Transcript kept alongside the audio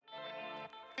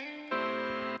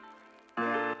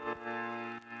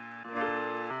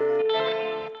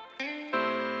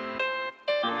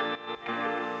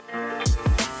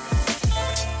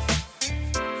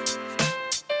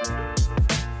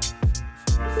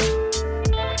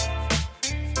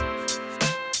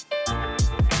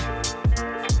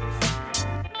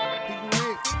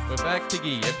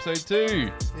Piggy, episode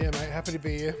 2. Yeah, mate. Happy to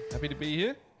be here. Happy to be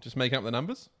here. Just making up the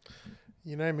numbers.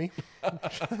 You know me.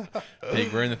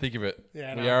 Pig, we're in the thick of it.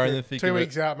 Yeah, we are in the thick of it. 2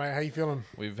 weeks out, mate. How you feeling?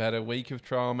 We've had a week of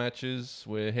trial matches.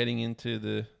 We're heading into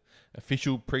the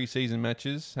official pre-season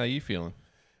matches. How are you feeling?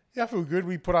 Yeah, I feel good.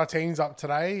 We put our teams up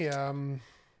today. And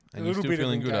you're still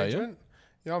feeling good, are you?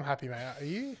 Yeah, I'm happy, mate. Are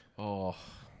you? Oh,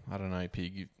 I don't know,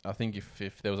 Pig. I think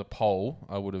if there was a poll,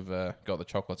 I would have got the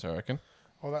chocolates, I reckon.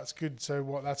 Oh, that's good. So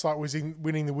what? That's like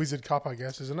winning the Wizard Cup, I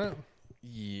guess, isn't it?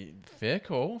 Yeah, fair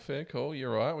call.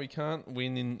 You're right. We can't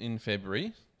win in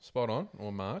February. Spot on.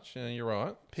 Or March. You're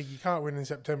right. Pig, you can't win in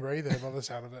September either, by the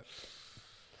sound of it.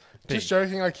 Pig. Just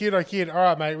joking. I kid. All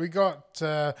right, mate. We got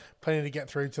plenty to get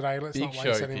through today. Let's not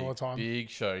waste any more time. Big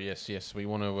show. Yes. We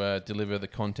want to deliver the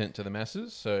content to the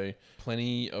masses. So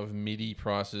plenty of MIDI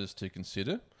prices to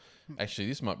consider. Actually,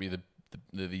 this might be the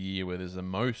year where there's the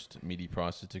most MIDI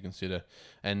prices to consider.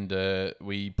 And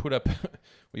we put up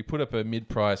a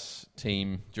mid-price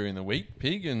team during the week,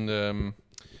 Pig, and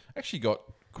actually got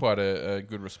quite a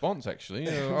good response, actually.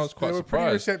 I was quite surprised. They were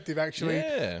pretty receptive, actually.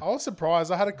 Yeah. I was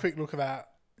surprised. I had a quick look at that.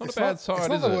 Not a bad side, is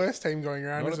it? It's not the worst team going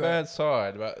around, Not is a bad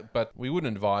side, but we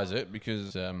wouldn't advise it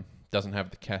because doesn't have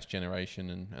the cash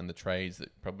generation and the trades that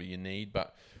probably you need.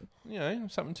 But, you know,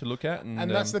 something to look at. And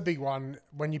that's the big one.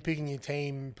 When you're picking your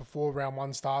team before round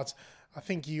one starts, I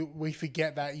think we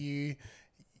forget that you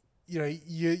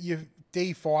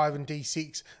D5 and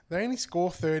D6, they only score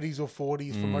 30s or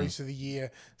 40s for most of the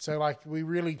year. So, like, we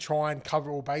really try and cover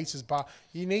all bases. But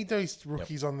you need those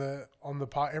rookies on the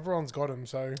part. Everyone's got them,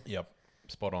 so... Yep.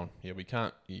 Spot on. Yeah, you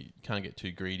can't get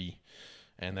too greedy,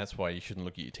 and that's why you shouldn't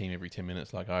look at your team every 10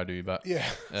 minutes like I do. But yeah,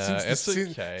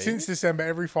 okay. Since December,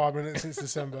 every 5 minutes since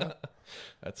December.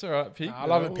 That's all right, Pig. I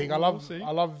love it, Pig. I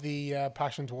love the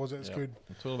passion towards it. It's good.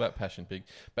 It's all about passion, Pig.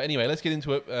 But anyway, let's get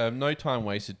into it. No time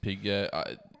wasted, Pig.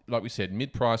 Like we said,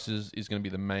 mid prices is going to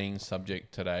be the main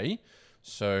subject today.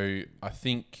 So I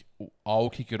think I'll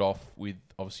kick it off with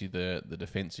obviously the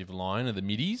defensive line of the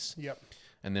middies. Yep.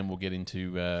 And then we'll get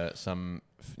into some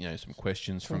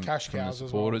questions from cash the cows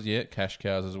supporters. as well. Yeah, cash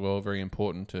cows as well. Very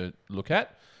important to look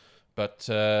at. But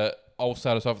I'll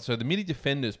start us off. So the midi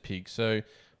defenders, Pig. So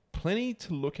plenty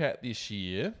to look at this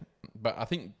year. But I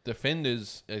think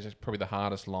defenders is probably the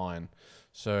hardest line.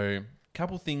 So a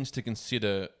couple things to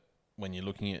consider when you're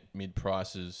looking at mid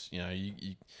prices. You know,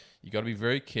 you got to be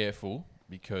very careful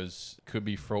because it could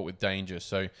be fraught with danger.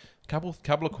 So couple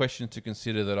of questions to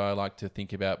consider that I like to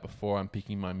think about before I'm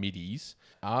picking my middies.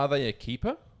 Are they a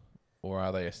keeper or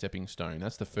are they a stepping stone?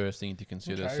 That's the first thing to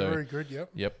consider. Okay, so, very good,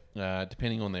 yep. Yep.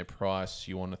 Depending on their price,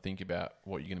 you want to think about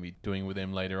what you're going to be doing with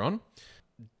them later on.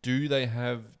 Do they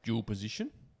have dual position?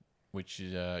 Which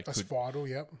that's vital,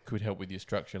 yep. Could help with your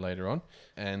structure later on.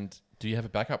 And do you have a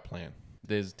backup plan?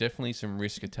 There's definitely some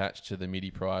risk attached to the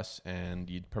MIDI price, and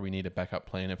you'd probably need a backup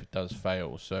plan if it does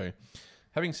fail. So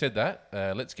having said that,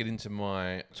 let's get into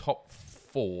my top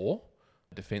 4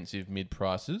 defensive mid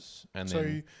prices. And so,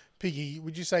 then, Piggy,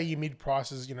 would you say your mid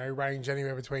prices, range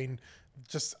anywhere between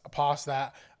just past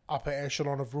that upper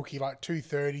echelon of rookie, like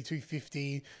 230,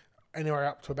 250, anywhere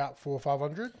up to about 400 or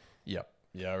 500? Yep.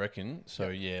 Yeah, I reckon. So,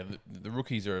 the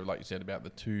rookies are, like you said, about the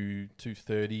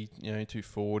 230,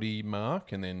 240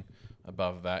 mark. And then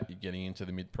above that, you're getting into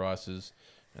the mid prices.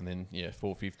 And then,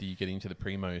 450, you're getting into the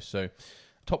primos. So,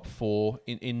 top 4,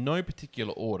 in no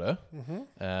particular order,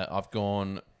 I've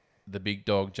gone the big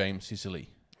dog, James Sicily,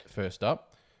 first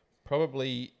up.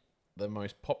 Probably the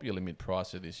most popular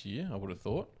mid-pricer this year, I would have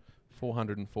thought.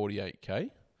 $448K.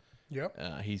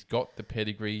 Yep. He's got the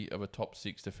pedigree of a top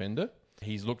 6 defender.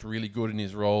 He's looked really good in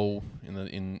his role in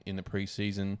the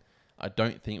preseason. I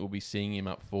don't think we'll be seeing him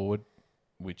up forward,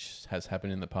 which has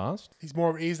happened in the past.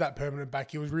 He's that permanent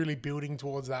back. He was really building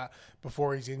towards that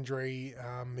before his injury.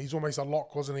 He's almost a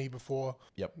lock, wasn't he, before?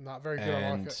 Yep. Not very good.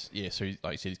 I like it. Yeah, so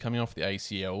like you said, he's coming off the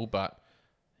ACL, but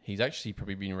he's actually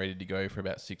probably been ready to go for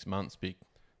about 6 months.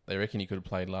 They reckon he could have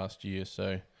played last year,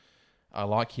 so I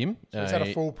like him. So he's had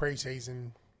a full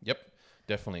preseason. Yep,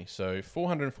 definitely. So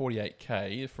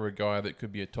 $448K for a guy that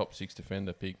could be a top 6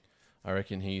 defender, Pig. I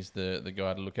reckon he's the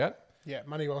guy to look at. Yeah,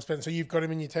 money well spent. So you've got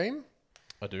him in your team?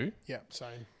 I do. Yeah,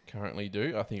 same. Currently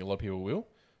do. I think a lot of people will.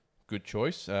 Good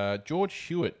choice. George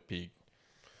Hewitt, Pig.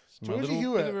 George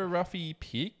Hewitt. Bit of a roughy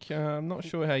pick. I'm not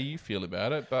sure how you feel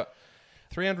about it, but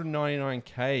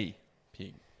 $399K,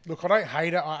 Pig. Look, I don't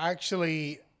hate it. I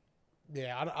actually...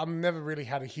 Yeah, I've never really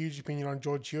had a huge opinion on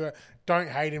George Hewitt. Don't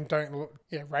hate him. Don't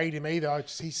rate him either.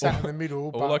 He sat in the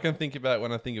middle. All I can think about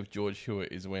when I think of George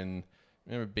Hewitt is when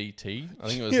Remember BT? I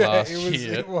think it was Yeah, last it was.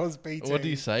 year. It was BT. What did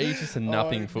he say? He's just a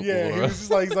nothing footballer. Yeah, he was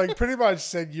just like, he's like pretty much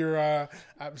said you're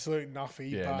absolute nuffy.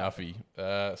 Yeah, but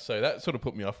Nuffy. So that sort of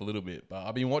put me off a little bit. But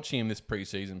I've been watching him this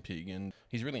preseason, Pig, and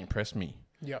he's really impressed me.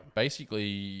 Yep.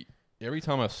 Basically, every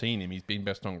time I've seen him, he's been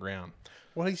best on ground.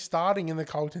 Well, he's starting in the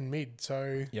Carlton mid,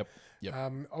 so Yep.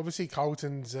 obviously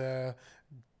Carlton's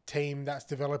team that's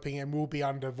developing and will be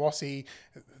under Vossi.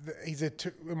 He's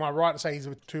am I right to say he's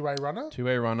a two-way runner?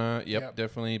 Two-way runner. Yep, Yep.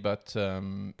 definitely. But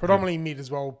Predominantly mid as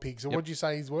well, Pig. So what'd you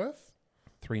say he's worth?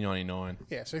 $3.99.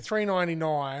 Yeah, so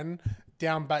 $3.99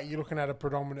 down back. You're looking at a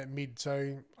predominant mid.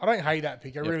 So I don't hate that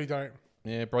pick. I really don't.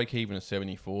 Yeah, break even at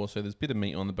 74. So there's a bit of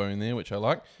meat on the bone there, which I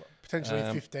like. Potentially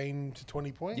 15 to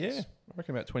 20 points. Yeah, I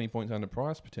reckon about 20 points under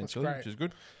price potentially, great. which is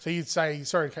good. So you'd say,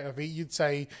 sorry, KV, you'd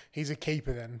say he's a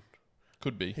keeper then.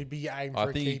 Could be. He'd be your aim for I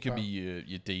a think keeper. he could be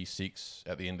your D6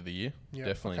 at the end of the year. Yeah,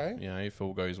 Definitely. okay. You know, if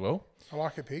all goes well. I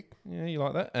like a pick. Yeah, you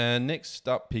like that. And next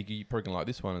up, Piggy, you're probably going to like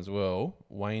this one as well.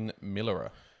 Wayne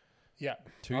Millerer. Yeah.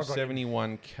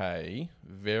 271k,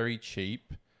 very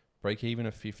cheap. Break even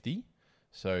of 50.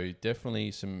 So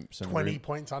definitely some 20 room.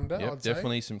 points under, Yep, I'd say.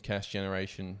 definitely some cash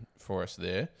generation for us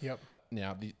there. Yep.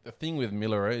 Now, the thing with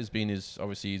Millerer has been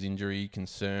obviously his injury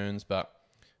concerns, but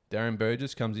Darren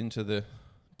Burgess comes into the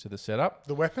setup.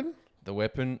 The weapon? The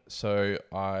weapon. So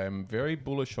I'm very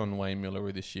bullish on Wayne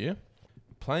Millerer this year.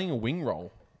 Playing a wing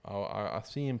role. I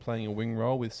see him playing a wing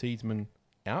role with Seedsman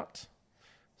out.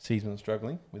 Seedsman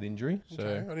struggling with injury. So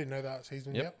Okay, I didn't know that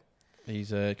season. Yep.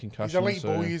 he's a concussion. He's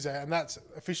elite ball user, and that's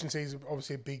efficiency is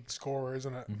obviously a big scorer,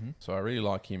 isn't it? So I really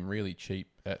like him, really cheap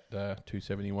at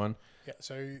 271. Yeah,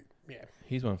 so, yeah.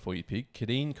 Here's one for you, Pig.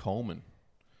 Kadeen Coleman.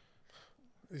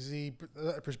 Is he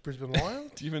a Brisbane Lion?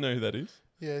 Do you even know who that is?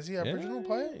 Yeah, is he an Aboriginal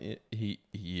player? Yeah, he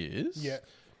is. Yeah.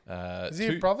 Is he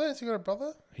a brother? Has he got a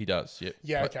brother? He does, yep.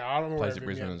 Yeah, okay. I don't know. Plays at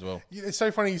Brisbane as well. It's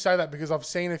so funny you say that because I've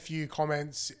seen a few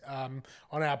comments on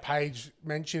our page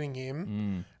mentioning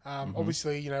him.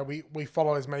 Obviously, you know, we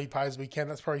follow as many players as we can.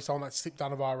 That's probably someone that slipped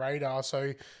under our radar.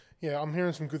 So, yeah, I'm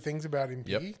hearing some good things about him,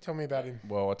 Piggy. Tell me about him.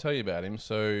 Well, I'll tell you about him.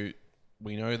 So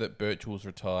we know that Birchall's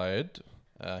retired.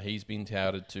 He's been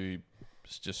touted to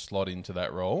just slot into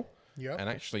that role. Yep. And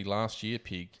actually last year,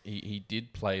 Pig, he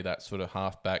did play that sort of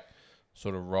halfback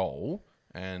sort of role.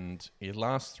 And his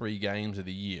last 3 games of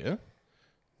the year,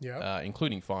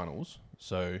 including finals,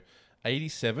 so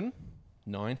 87,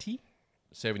 90,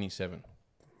 77.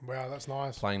 Wow, that's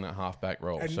nice. Playing that halfback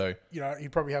role. And, so, you know,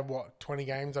 he'd probably have, 20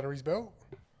 games under his belt?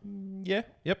 yeah,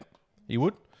 yep, he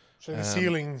would. So the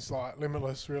ceiling's,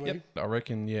 limitless, really. Yep, I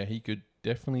reckon, he could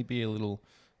definitely be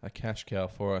a cash cow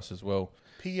for us as well.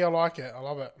 Piggy, I like it. I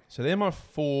love it. So they're my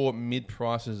 4 mid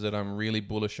prices that I'm really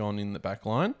bullish on in the back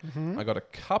line. I got a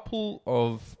couple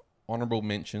of honourable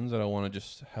mentions that I want to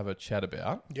just have a chat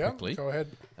about quickly. Go ahead.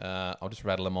 I'll just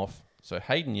rattle them off. So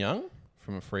Hayden Young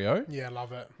from Freo Yeah,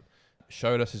 love it.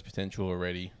 showed us his potential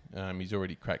already. He's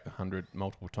already cracked the 100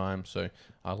 multiple times, so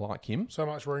I like him. So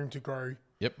much room to grow.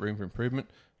 Yep, room for improvement.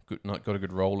 Got a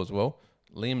good role as well.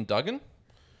 Liam Duggan,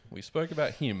 we spoke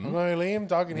about him. I know Liam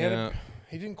Duggan, Yeah.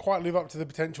 he didn't quite live up to the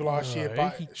potential last year, he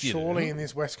but didn't. surely in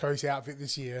this West Coast outfit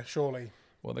this year, surely.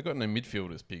 Well, they've got no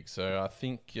midfielders, Pig, so I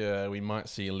think we might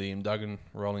see a Liam Duggan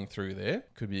rolling through there.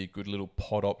 Could be a good little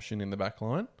pod option in the back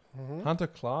line. Hunter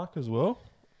Clark as well.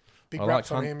 Big I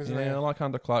raps like on him, isn't I there? like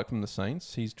Hunter Clark from the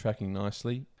Saints. He's tracking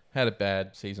nicely. Had a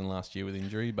bad season last year with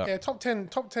injury, but Yeah, top 10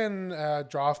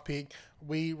 draft pick.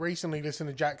 We recently listened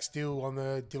to Jack Steele on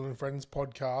the Dylan Friends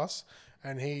podcast,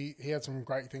 and he had some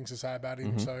great things to say about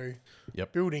him. So,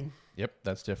 Yep. building. yep,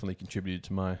 that's definitely contributed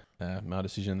to my my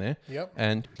decision there. Yep.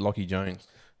 And Lockie Jones,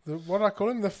 What do I call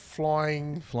him? The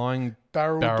flying flying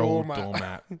barrel doormat.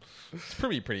 doormat. It's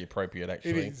pretty appropriate, It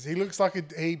actually. is. He looks like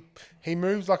he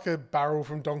moves like a barrel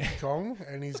from Donkey Kong,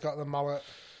 and he's got the mullet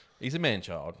He's a man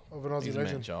child. of an Aussie He's a man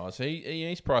legend. child. So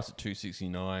he's priced at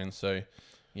 269. So,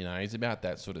 you know, he's about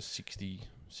that sort of 60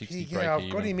 break Yeah, I've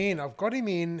even. got him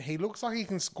in. He looks like he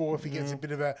can score if he gets a bit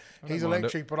of a. He's don't mind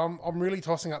electric, but I'm really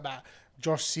tossing up that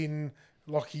Josh Sin,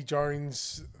 Lockie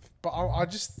Jones. But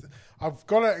I've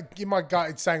got to in my gut.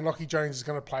 It's saying Lockie Jones is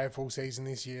going to play a full season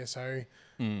this year. So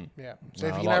yeah, so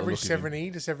if I you can like the average look of him.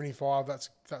 70 to 75,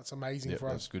 that's amazing Yep, for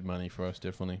that's us. good money for us,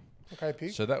 definitely. Okay,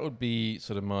 Pig. So that would be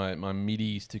sort of my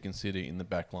middies to consider in the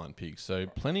backline, Pig. So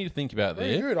plenty to think about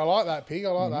Very there. good. I like that, Pig. I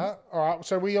like that. All right.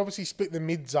 So we obviously split the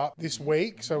mids up this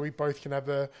week, so we both can have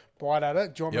a bite at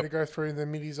it. Do you want me Yep. to go through the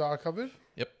middies I covered?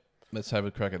 Yep. Let's have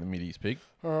a crack at the middies, Pig.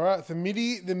 All right. The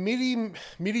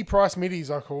midi price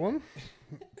middies, I call them.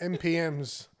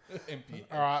 MPMs.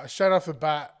 All right. Straight off the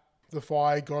bat, the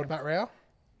fire god, Matt Rao.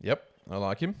 Yep. I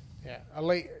like him. Yeah,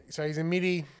 elite. So he's a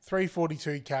midi,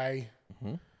 342k.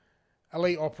 Mhm.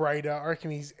 Elite operator. I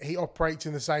reckon he operates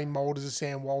in the same mold as a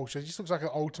Sam Walsh. He just looks like an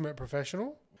ultimate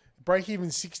professional. Break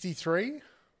even 63.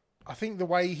 I think the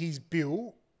way he's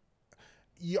built,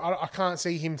 I can't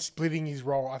see him splitting his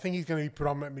role. I think he's going to be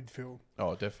predominant midfield.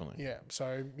 Oh, definitely. Yeah,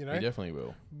 so He definitely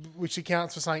will. which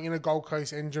accounts for saying in a Gold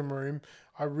Coast engine room,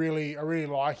 I really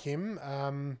like him.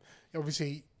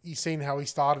 Obviously, you've seen how he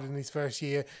started in his first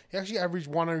year. He actually averaged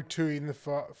 102 in the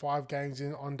 5 games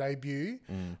on debut.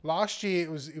 Last year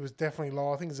it was definitely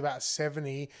low. I think it was about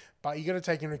 70. But you got to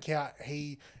take into account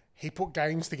he put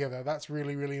games together. That's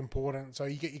really, really important. So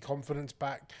you get your confidence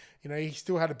back. He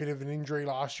still had a bit of an injury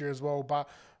last year as well. But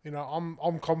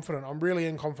I'm confident. I'm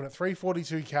really confident.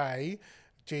 342k.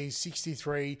 Geez,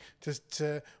 63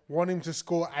 to want him to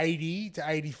score 80 to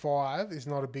 85 is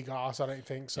not a big ask, I don't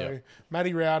think. So,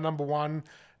 Matty Rao, number 1.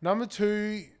 Number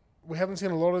 2, we haven't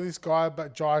seen a lot of this guy,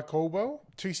 but Jai Caldwell,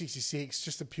 266,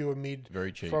 just a pure mid.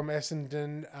 Very cheap. From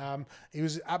Essendon. He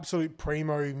was absolute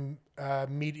primo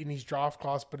mid in his draft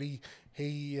class, but he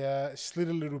slid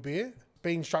a little bit,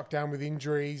 being struck down with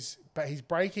injuries, but his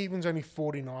break-even's only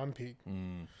 49 pick.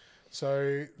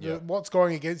 So what's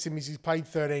going against him is he's played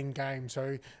 13 games,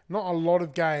 so not a lot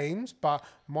of games. But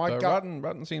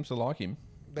Rutten seems to like him.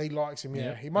 He likes him, yeah.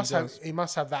 Yeah, He must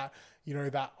have that,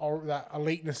 that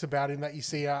eliteness about him that you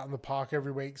see out in the park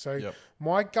every week. So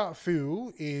my gut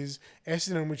feel is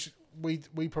Essendon, which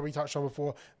we probably touched on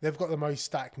before. They've got the most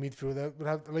stacked midfield. They would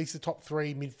have at least the top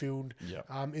 3 midfield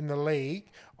in the league.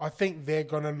 I think they're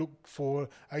going to look for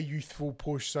a youthful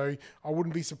push. So I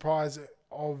wouldn't be surprised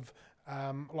of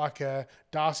like a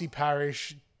Darcy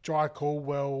Parish, Jai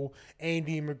Caldwell,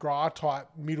 Andy McGrath type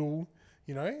middle,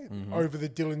 over the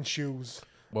Dylan Shields.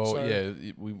 Well,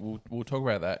 we'll talk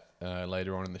about that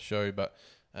later on in the show, but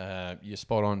you're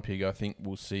spot on, Pig. I think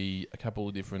we'll see a couple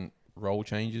of different role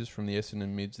changes from the Essendon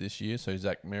mids this year. So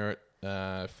Zach Merritt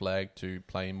flagged to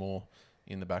play more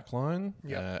in the back line,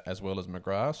 as well as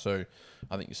McGrath. So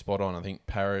I think you're spot on. I think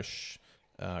Parish,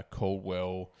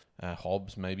 Caldwell,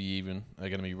 Hobbs maybe even are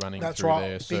going to be running through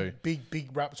there. So big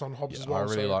raps on Hobbs as well. I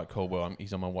really like Caldwell.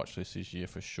 He's on my watch list this year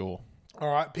for sure.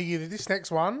 All right, Piggy, this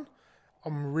next one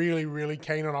I'm really, really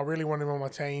keen on. I really want him on my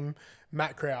team.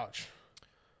 Matt Crouch.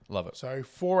 Love it. So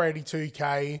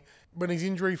 482k. When he's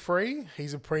injury free,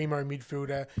 he's a primo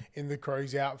midfielder in the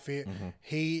Crows outfit.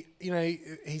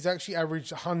 He's actually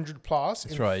averaged 100 plus.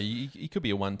 That's right. He could be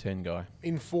a 110 guy.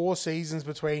 In 4 seasons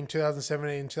between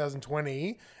 2017 and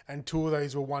 2020, and 2 of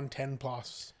those were 110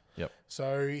 plus. Yep.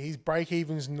 So his break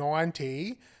even's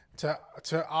 90.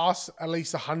 To ask at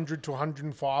least 100 to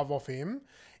 105 off him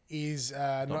is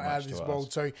not out of this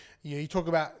world. So you talk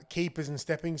about keepers and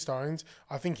stepping stones.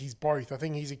 I think he's both. I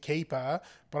think he's a keeper,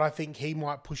 but I think he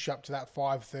might push up to that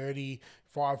 530,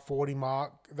 540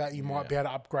 mark that you might be able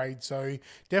to upgrade. So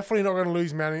definitely not going to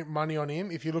lose money on him.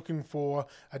 If you're looking for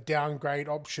a downgrade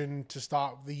option to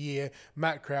start the year,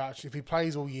 Matt Crouch, if he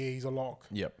plays all year, he's a lock.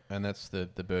 Yep, and that's the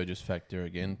Burgess factor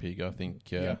again, Pig. I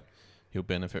think he'll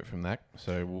benefit from that.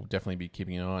 So we'll definitely be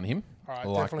keeping an eye on him. All right,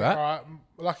 like definitely. that. All right,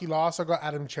 lucky last, I got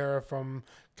Adam Chera from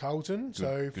Carlton.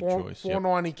 Good choice,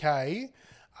 490k.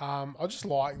 I just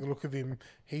like the look of him.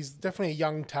 He's definitely a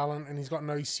young talent, and he's got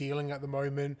no ceiling at the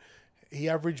moment. He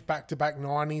averaged back-to-back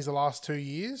 90s the last 2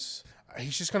 years.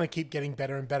 He's just going to keep getting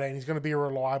better and better, and he's going to be a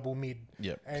reliable mid.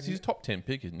 Yep. And he's a top 10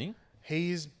 pick, isn't he?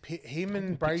 Him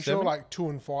and Brayshaw like 2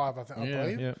 and 5, I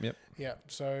believe. Yep. Yeah.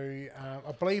 So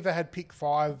I believe they had pick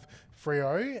 5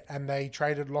 Freo, and they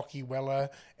traded Lockie Weller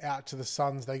out to the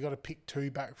Suns. They got a pick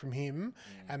 2 back from him,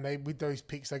 and with those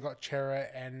picks they got Chera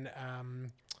and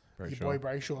your boy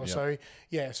Brayshaw.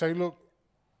 Yep. So look.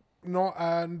 Not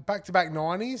back-to-back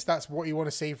 90s. That's what you want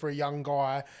to see for a young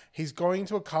guy. He's going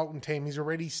to a Carlton team. He's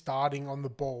already starting on the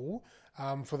ball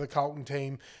for the Carlton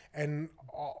team, and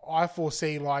I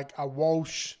foresee like a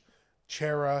Walsh,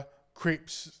 Chera,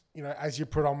 Cripps, as your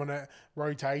predominant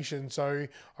rotation. So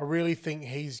I really think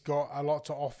he's got a lot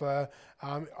to offer.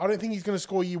 I don't think he's going to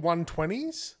score you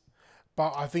 120s.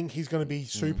 But I think he's going to be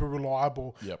super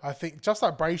reliable. Yep. I think just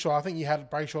like Brayshaw, I think you had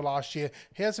Brayshaw last year.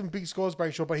 He had some big scores,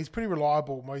 Brayshaw, but he's pretty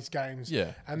reliable most games.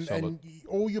 Yeah, and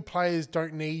all your players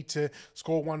don't need to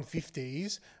score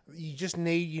 150s. You just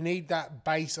need that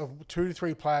base of 2 to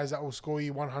 3 players that will score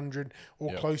you 100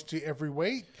 or close to every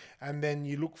week, and then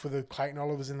you look for the Clayton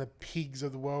Olivers and the Pigs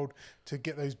of the world to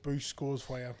get those boost scores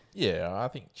for you. Yeah, I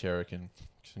think Chera can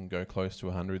go close to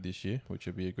 100 this year, which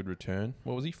would be a good return.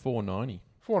 What was he? 490.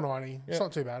 490. It's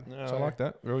not too bad. No, I like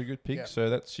that. Very good pick. So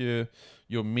that's your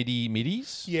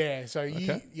middies. Yeah. So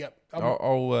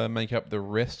I'll make up the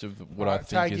rest of what I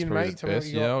think is probably the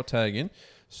best. I'll tag in.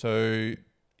 So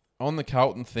on the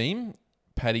Carlton theme,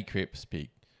 Paddy Cripps pig.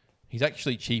 He's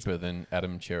actually cheaper than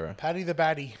Adam Chera. Paddy the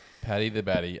Batty. Paddy the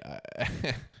Batty.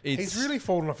 He's really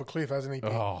fallen off a cliff, hasn't he?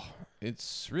 Pig? Oh,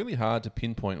 it's really hard to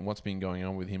pinpoint what's been going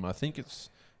on with him. I think it's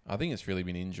really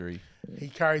been injury. He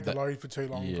carried the load for too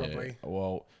long, probably.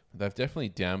 Well, they've definitely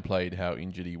downplayed how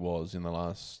injured he was in the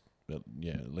last,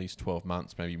 at least 12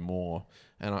 months, maybe more.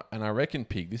 And I reckon,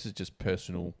 Pig, this is just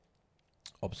personal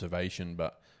observation,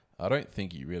 but I don't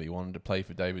think he really wanted to play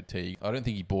for David Teague. I don't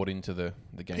think he bought into the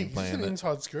game Pig, plan. Is this an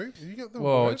inside scoop? Have you got the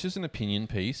Well, word? it's just an opinion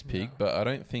piece, Pig, but I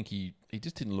don't think he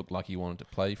just didn't look like he wanted to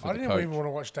play for I the didn't coach. even want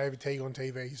to watch David Teague on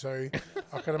TV, so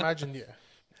I can imagine,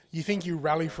 You think you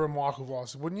rally for a Michael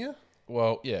Voss, wouldn't you?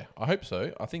 Well, yeah, I hope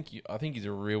so. I think he's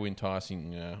a real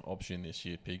enticing option this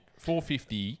year, Pig.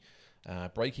 450,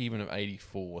 break even of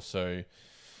 84. So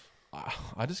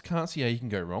I just can't see how you can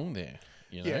go wrong there.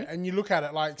 You know? Yeah, and you look at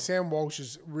it like Sam Walsh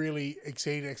has really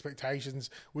exceeded expectations,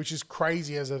 which is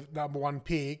crazy as a number one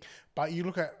pick. But you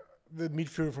look at the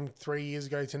midfield from 3 years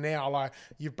ago to now, like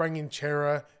you bring in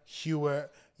Chera,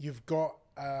 Hewitt, you've got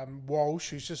Walsh,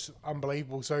 who's just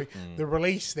unbelievable. So the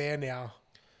release there now,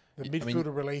 the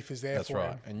midfielder relief is there. That's for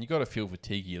right, him. and you got to feel for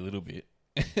Tiggy a little bit.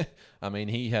 I mean,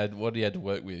 he had to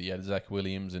work with. He had Zach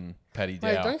Williams and Paddy Dow.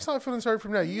 Hey, don't start feeling sorry for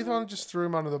him now. You're the one who just threw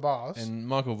him under the bus. And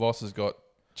Michael Voss has got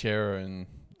Chera and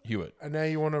Hewitt. And now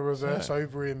you want to reverse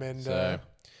over him and...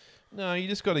 no, you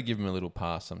just got to give him a little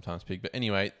pass sometimes, Pig. But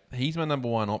anyway, he's my number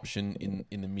one option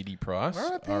in the midi price.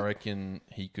 Right, I reckon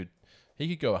he could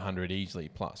go 100 easily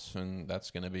plus, and that's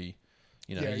going to be,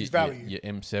 his value. Your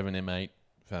M7,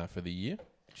 M8 for the year,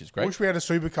 which is I great. wish we had a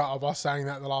supercut of us saying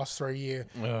that the last 3 years.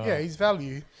 Yeah, he's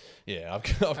value. Yeah,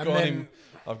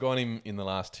 I've got him in the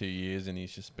last 2 years, and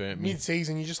he's just burnt me.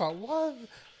 Mid-season, you're just like, what?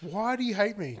 Why do you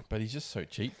hate me? But he's just so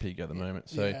cheap, Pig, at the moment.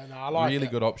 So I like really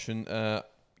that. good option.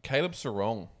 Caleb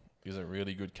Sarong is a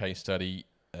really good case study.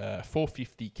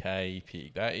 450k,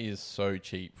 Pig. That is so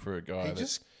cheap for a guy. He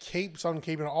just keeps on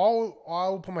keeping it.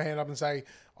 I'll put my hand up and say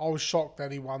I was shocked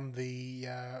that he won the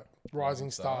Rising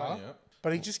Star. Yeah.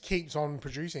 But he just keeps on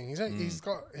producing.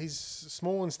 He's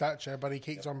small in stature, but he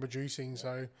keeps on producing.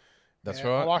 So That's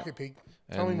right. I like it, Pig.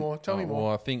 Tell me more. Well,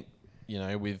 I think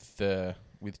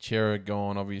with Chera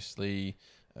gone, obviously,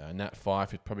 Nat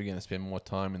Fyfe is probably going to spend more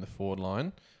time in the forward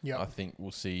line. Yeah, I think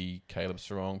we'll see Caleb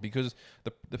Sarong, because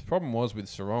the problem was with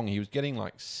Sarong, he was getting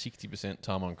like 60%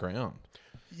 time on ground.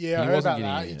 Yeah, I heard about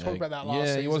that. You talked about that last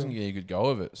season. Yeah, he wasn't getting a good go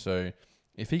of it. So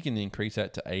if he can increase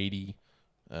that to 80%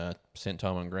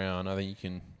 time on ground, I think he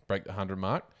can break the 100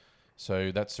 mark.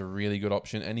 So that's a really good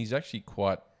option, and he's actually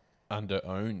quite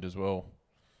under-owned as well.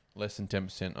 Less than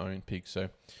 10% owned, Pig. So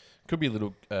could be a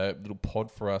little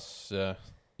pod for us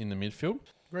in the midfield.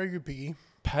 Very good, Piggy.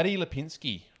 Paddy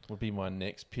Lipinski would be my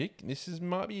next pick.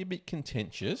 Might be a bit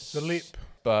contentious. The Lip.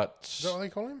 But... Is that what they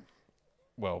call him?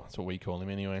 Well, that's what we call him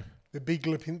anyway. The Big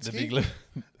Lipinski? The Big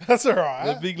That's all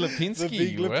right. The Big Lipinski. The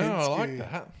Big Lipinski. Wow, I like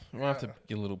that. We'll have to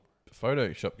get a little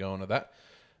Photoshop going to that.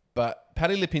 But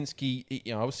Paddy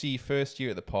Lipinski, obviously first year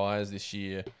at the Pies this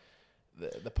year,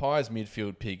 the Pies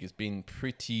midfield, Pig, has been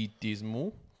pretty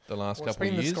dismal the last couple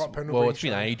of years. It's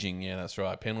been aging. Yeah, that's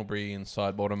right. Pendlebury and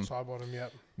Sidebottom.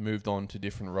 Yep. Moved on to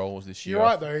different roles this year. You're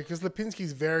right though, because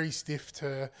Lipinski's very stiff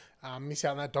to miss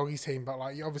out on that doggies team, but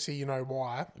obviously you know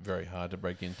why. Very hard to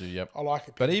break into. Yep. I like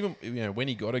it. But even when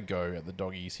he got a go at the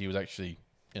doggies, he was actually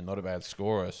not a bad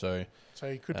scorer. So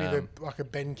he could be like a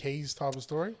Ben Keys type of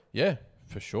story. Yeah,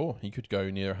 for sure. He could go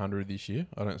near 100 this year.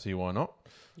 I don't see why not.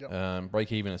 Yep.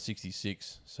 Break even at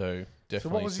 66. So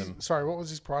definitely what was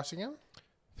his price again?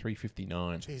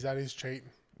 359. Jeez, that is cheap.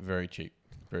 Very cheap.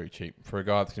 Very cheap. For a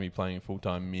guy that's going to be playing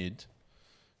full-time mid,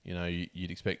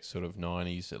 you'd expect sort of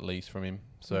 90s at least from him.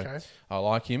 So okay. I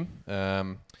like him.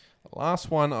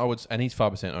 Last one, and he's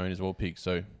 5% owned as well, Pig,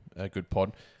 so a good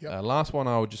pod. Yep. Last one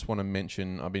I would just want to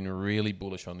mention, I've been really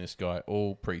bullish on this guy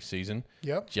all pre-season.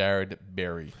 Yep. Jared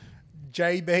Berry.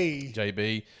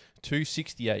 JB.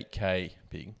 268k,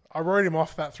 Pig. I wrote him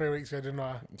off that 3 weeks ago, didn't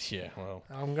I? Yeah, well.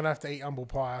 I'm going to have to eat humble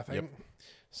pie, I think. Yep.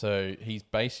 So he's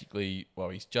basically,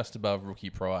 he's just above rookie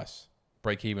price.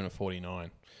 Break even of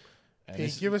 49. And can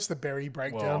you give us the Berry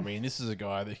breakdown? Well, I mean, this is a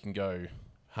guy that can go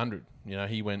 100.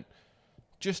 He went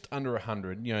just under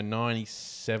 100.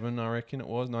 97, I reckon it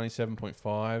was,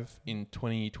 97.5 in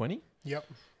 2020. Yep.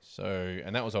 So,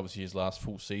 and that was obviously his last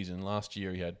full season. Last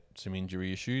year he had some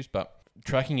injury issues, but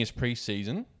tracking his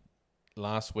preseason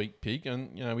last week, Pig,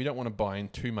 and we don't want to buy in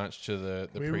too much to the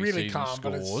preseason really can't,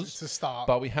 scores. But it's a start.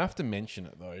 But we have to mention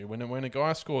it though. When a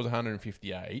guy scores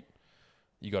 158,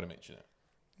 you got to mention it.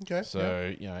 Okay.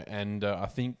 So and I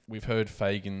think we've heard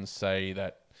Fagan say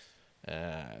that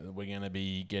We're going to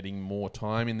be getting more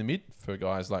time in the mid for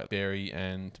guys like Berry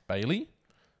and Bailey.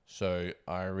 So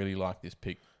I really like this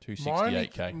pick,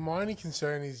 268K. My only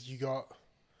concern is you got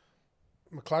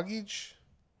McCluggage,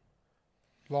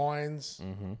 Lyons,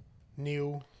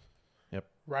 Neil, Yep.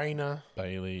 Rayner,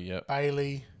 Bailey, yep.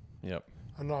 Bailey. Yep.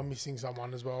 I know I'm missing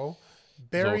someone as well.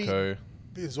 Berry,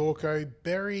 Zorko.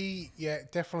 Berry, yeah,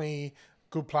 definitely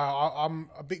good player. I'm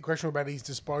a bit questionable about his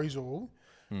disposal,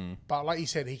 but like you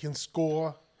said, he can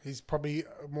score. He's probably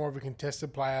more of a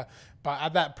contested player, but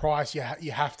at that price, you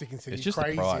have to consider. It's just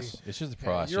crazy. the price. It's just the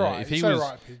price. You're right. If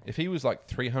he was like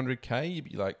 300K, you'd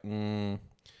be like,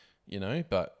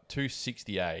 but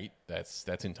 268, that's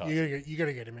enticing. You got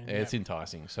to get him in. It's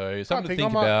enticing. So something to think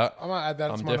think about. I might add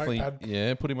that to my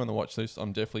notepad. Put him on the watch list.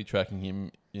 I'm definitely tracking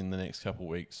him in the next couple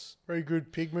of weeks. Very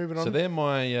good, Pig. Moving on. So they're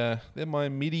my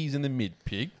middies in the mid,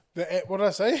 Pig. What did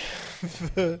I say?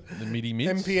 The midi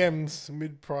mids. MPMs,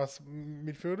 mid-price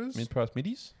midfielders. Mid-price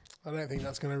middies. I don't think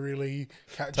that's going to really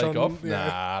take on. off. Yeah.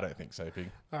 Nah, I don't think so,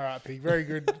 Pig. All right, Pig. Very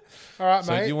good. All right,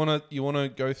 so mate. So you want to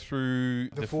go through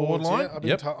the forward line?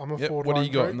 Yeah, I'm a forward line. What do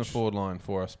you got coach. in the forward line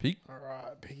for us, Pig? All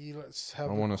right, Piggy. Let's have.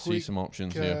 I want to see some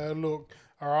options here. Look.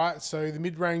 All right. So the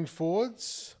mid-range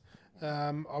forwards.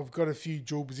 I've got a few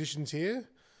dual positions here.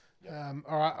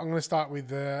 All right. I'm going to start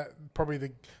with probably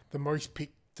the most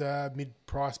picked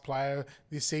mid-price player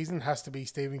this season has to be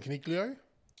Stephen Caniglio.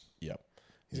 Yep.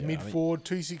 He's a mid-forward,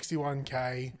 261K.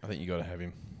 I think you got to have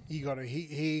him. You got to.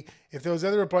 He. If there was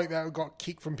ever a bloke that got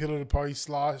kicked from pillar to post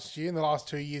last year, in the last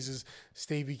 2 years, is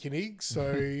Stevie Canig.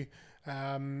 So,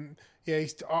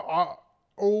 he's,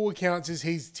 all accounts is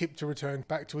he's tipped to return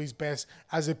back to his best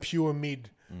as a pure mid.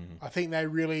 I think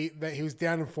that he was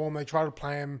down in form. They tried to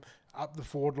play him up the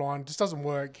forward line. Just doesn't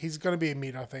work. He's going to be a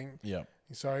mid, I think. Yeah.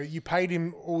 So you paid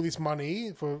him all this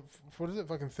money for what is it,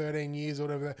 fucking 13 years or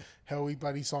whatever the hell he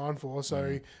bloody signed for.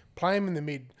 So play him in the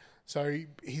mid. So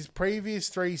his previous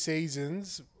 3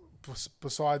 seasons,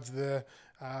 besides the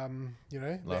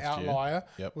the outlier,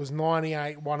 was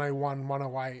 98, 101,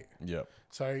 108. Yep.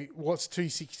 So what's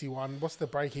 261? What's the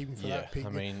break even for that pick? I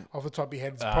mean, off the top of your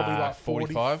head, it's probably like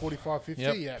 45, 50.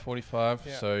 Yep, Yeah, 45.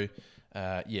 Yep. So,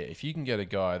 if you can get a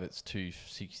guy that's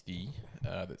 260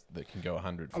 that can go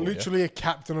 100 for literally a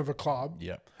captain of a club,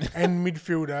 Yep. and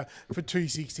midfielder for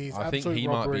 260 is I think absolute he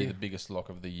robbery. might be the biggest lock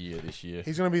of the year this year.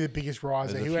 He's going to be the biggest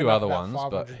riser. There's a He'll few end other up ones,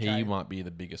 but 500K. he might be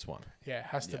the biggest one. Yeah,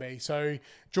 has to be. So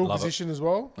dual position as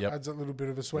well. Yep. Adds a little bit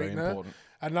of a Very sweetener. important.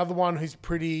 Another one who's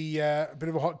pretty a bit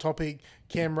of a hot topic,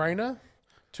 Cam Rayner.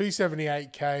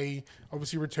 278K,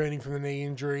 obviously returning from the knee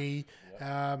injury.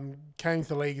 Came to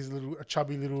the league as a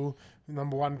chubby little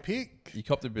number 1 pick. You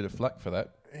copped a bit of flack for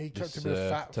that. He copped a bit of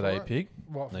fat today, for it. Pig.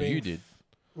 What, No, you did.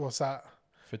 What's that?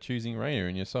 For choosing Rayner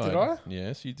in your side. Did I?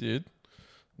 Yes, you did.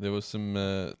 There was some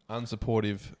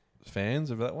unsupportive fans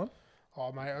of that one.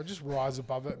 Oh, mate, I'll just rise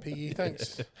above it, Piggy.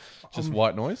 Thanks. Just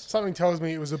white noise. Something tells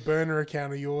me it was a burner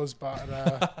account of yours, but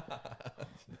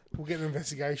we'll get an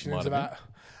investigation into that.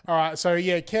 All right, so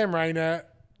Cam Rayner.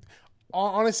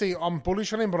 Honestly, I'm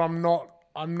bullish on him, but I'm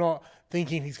not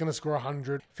thinking he's going to score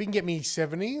 100. If he can get me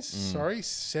 70s,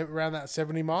 around that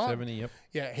 70 mark. 70, yep.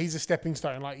 Yeah, he's a stepping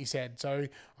stone, like you said. So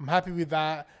I'm happy with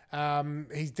that.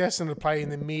 He's destined to play in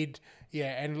the mid.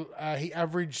 Yeah, and he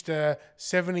averaged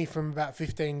 70 from about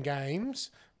 15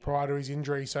 games prior to his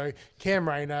injury. So Cam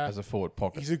Rayner, as a forward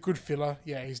pocket, he's a good filler.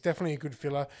 Yeah, he's definitely a good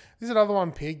filler. There's another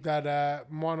one, Pig,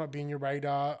 that might not be in your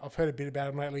radar. I've heard a bit about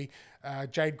him lately.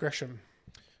 Jade Gresham.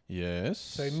 Yes.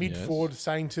 So mid forward,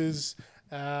 Sainters,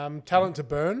 talent to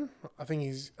burn. I think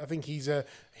he's a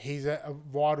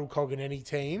vital cog in any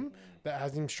team that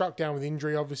has him struck down with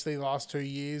injury. Obviously, the last 2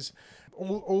 years,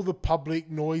 all the public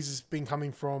noise has been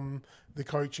coming from the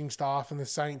coaching staff and the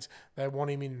Saints. They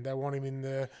want him in. They want him in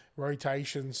the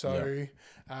rotation. So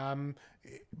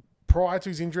prior to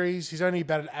his injuries, he's only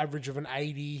about an average of an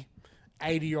 80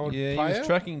 odd player. He was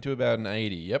tracking to about an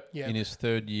 80, in his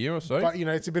 3rd year or so. But,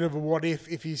 it's a bit of a what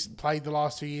if he's played the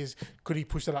last 2 years, could he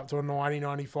push that up to a 90,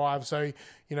 95? So,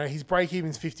 his break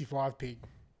even's 55, Pig.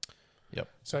 Yep.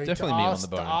 So definitely me on the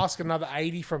bone. To ask another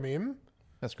 80 from him,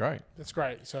 that's great. That's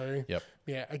great. So,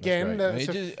 yeah, again, I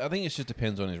think it just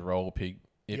depends on his role, Pig.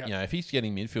 If he's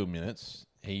getting midfield minutes,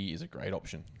 he is a great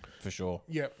option for sure.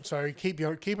 Yep. So keep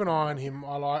an eye on him.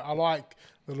 I like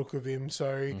the look of him.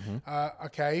 So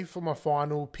okay, for my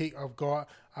final pick, I've got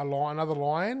another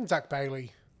Lion, Zach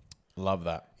Bailey. Love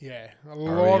that. Yeah,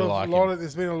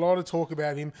 there's been a lot of talk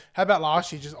about him. How about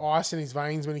last year? Just ice in his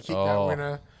veins when he kicked that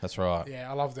winner. That's right. Yeah,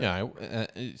 I loved it. You know,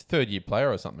 he's third-year player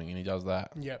or something, and he does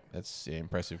that. Yep. That's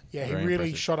impressive. Yeah, Very he really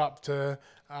impressive. shot up to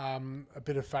a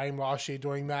bit of fame last year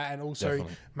doing that, and also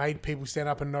Definitely. made people stand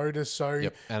up and notice. So,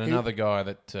 Yep. And another guy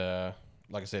that,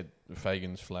 like I said,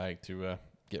 Fagan's flagged to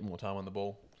get more time on the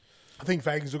ball. I think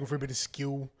Fagan's looking for a bit of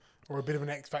skill or a bit of an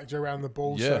X factor around the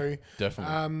ball. Yeah, So,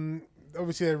 definitely.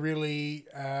 obviously, they're really,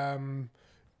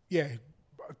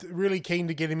 really keen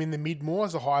to get him in the mid more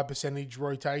as a higher percentage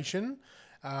rotation.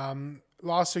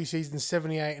 Last 2 seasons,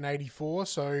 78 and 84.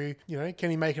 So,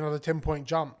 can he make another 10-point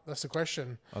jump? That's the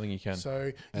question. I think he can.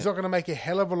 So, he's not going to make a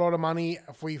hell of a lot of money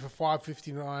for you for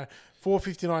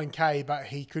 $459K, but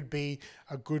he could be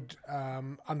a good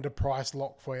underpriced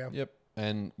lock for you. Yep.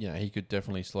 And, he could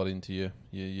definitely slot into your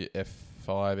F5,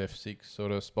 F6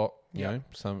 sort of spot, you know,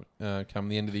 come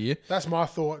the end of the year. That's my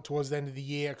thought towards the end of the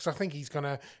year, because I think you're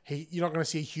not going to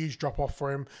see a huge drop off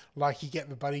for him like you get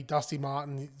the buddy Dusty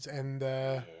Martins and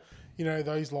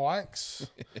those likes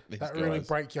that really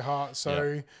break your heart.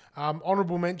 So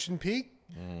honourable mention Pig,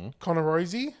 Connor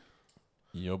Rosie.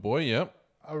 Your boy, yep.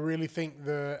 I really think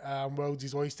the world's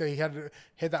his oyster. He had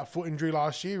that foot injury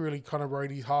last year, really kind of wrote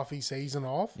half his season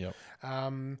off. Yep.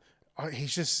 He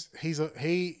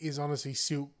is honestly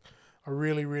silk. I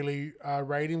really, really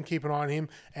rate him. Keep an eye on him,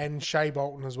 and Shea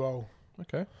Bolton as well.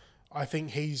 Okay. I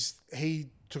think he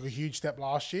took a huge step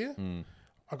last year.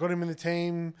 I got him in the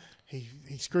team. He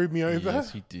screwed me over.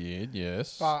 Yes, he did.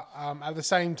 Yes. But at the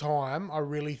same time, I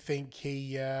really think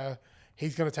he's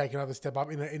going to take another step up.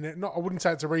 I wouldn't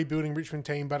say it's a rebuilding Richmond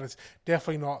team, but it's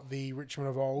definitely not the Richmond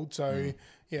of old. So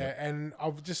and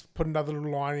I've just put another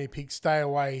little line in here, Pig. Stay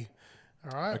away.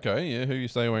 All right. Okay. Yeah. Who you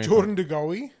stay away? Jordan De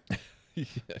Goey.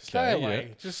 Stay Okay,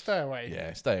 away. Just stay away.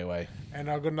 Yeah. Stay away. And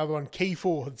I've got another one. Key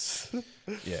forwards.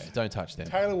 Yeah. Don't touch them.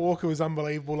 Taylor Walker was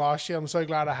unbelievable last year. I'm so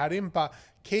glad I had him. But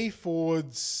key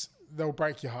forwards, they'll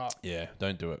break your heart. Yeah.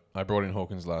 Don't do it. I brought in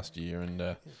Hawkins last year,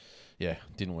 and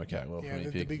didn't work out well for me.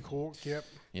 The big hawk. Yep.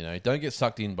 Don't get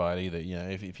sucked in by it either.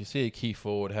 If you see a key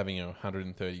forward having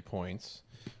 130 points,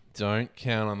 don't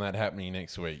count on that happening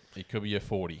next week. It could be a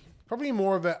 40. Probably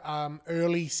more of a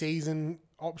early season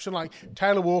option. Like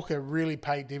Taylor Walker really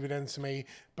paid dividends to me,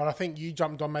 but I think you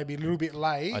jumped on maybe a little bit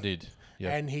late. I did.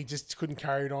 Yep. And he just couldn't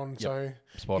carry it on. Yep. So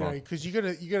spot on. Because you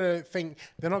gotta think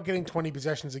they're not getting 20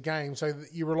 possessions a game, so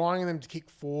you're relying on them to kick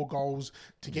 4 goals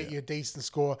to get you a decent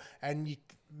score. And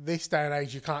this day and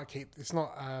age, you can't keep. It's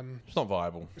not. It's not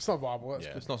viable. It's not viable. That's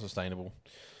good. It's not sustainable.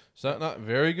 So, no,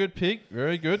 very good, Pig.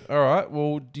 Very good. All right.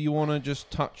 Well, do you want to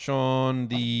just touch on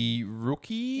the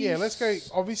rookies? Yeah, let's go.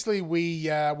 Obviously, we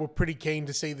were pretty keen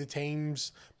to see the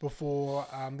teams before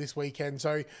this weekend.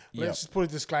 So let's just put a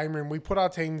disclaimer in. We put our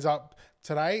teams up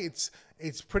today.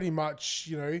 It's pretty much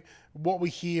what we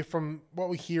hear on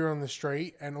the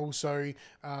street, and also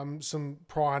some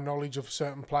prior knowledge of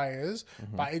certain players.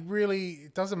 Mm-hmm. But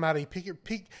it doesn't matter. You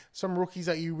pick some rookies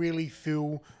that you really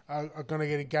feel are going to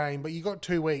get a game. But you got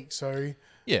 2 weeks, so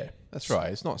yeah, that's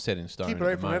right. It's not set in stone. Keep it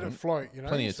open, let it float.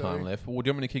 Plenty of time left. Well, do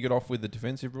you want me to kick it off with the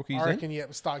defensive rookies? I reckon. Yeah,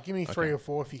 start. Give me 3 or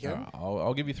 4 if you can.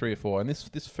 I'll give you 3 or 4, and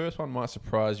this first one might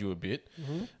surprise you a bit.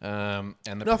 Mm-hmm.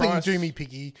 And nothing you do, me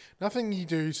Piggy. Nothing you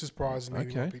do surprises me.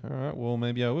 Okay, all right. Well,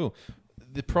 maybe I will.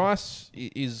 The price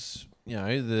is,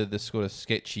 the sort of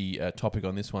sketchy topic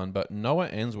on this one, but Noah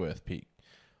Answorth pick.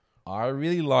 I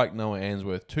really like Noah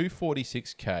Answorth,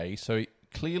 $246K. So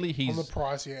clearly he's on the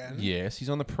pricier end. Yes, he's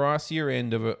on the pricier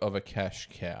end of a cash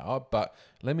cow. But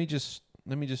let me just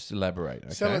elaborate.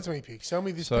 Okay? Sell it to me, Pig. Sell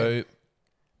me this. So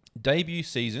debut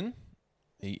season,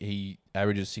 he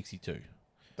averages 62.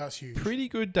 That's huge. Pretty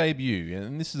good debut.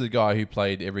 And this is a guy who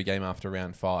played every game after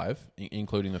round 5,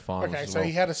 including the finals. Okay, as so well.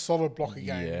 he had a solid block of games.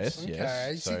 Yes, okay.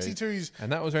 yes. 62's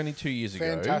and that was only 2 years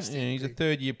fantastic. ago. He's a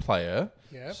third-year player.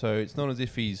 Yep. So it's not as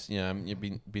if he's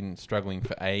been struggling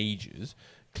for ages.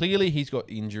 Clearly, he's got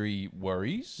injury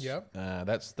worries. Yep.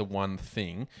 That's the one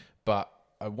thing. But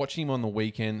watching him on the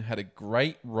weekend, had a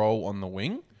great role on the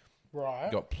wing.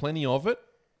 Right. Got plenty of it.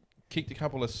 Kicked a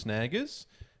couple of snaggers.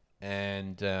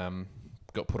 And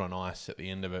got put on ice at the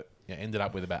end of it. Ended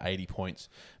up with about 80 points.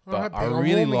 But I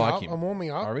really like him. I'm warming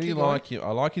up. I really like him.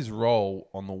 I like his role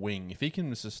on the wing. If he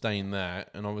can sustain that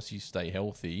and obviously stay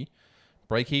healthy,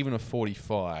 break even of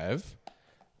 45,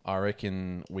 I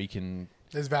reckon we can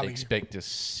expect a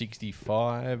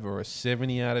 65 or a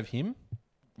 70 out of him.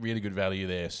 Really good value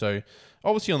there. So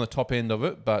obviously on the top end of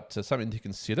it, but something to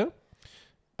consider.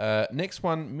 Next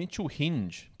one, Mitchell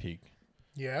Hinge, Pig.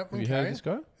 Yeah, Have you heard of this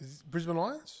guy? Brisbane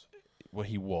Lions? well,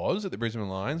 he was at the Brisbane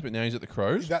Lions, but now he's at the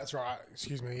Crows. That's right.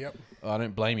 Excuse me. Yep. I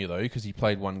don't blame you, though, because he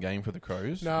played one game for the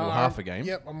Crows. No, well, half a game.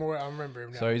 Yep, I remember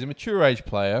him now. So he's a mature age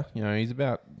player. You know, he's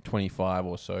about 25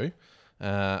 or so.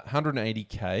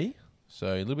 180K,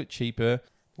 so a little bit cheaper.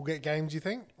 We'll get games, you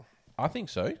think? I think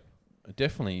so.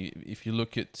 Definitely. If you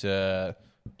look at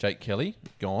Jake Kelly,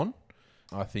 gone,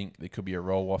 I think there could be a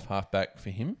roll-off halfback for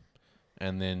him.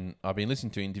 And then I've been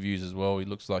listening to interviews as well. He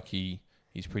looks like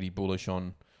he's pretty bullish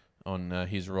on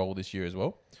his role this year as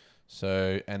well.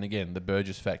 So, and again, the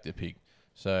Burgess factor pick.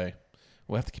 So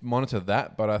we'll have to monitor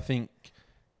that. But I think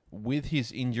with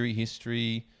his injury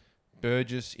history,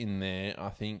 Burgess in there, I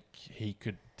think he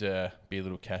could be a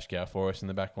little cash cow for us in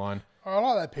the back line. I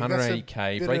like that pick.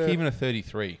 180K, break even at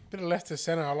 33. Bit of left to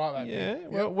centre. I like that Yeah,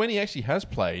 pick. well, when he actually has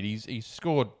played, he's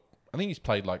scored, I think he's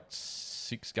played like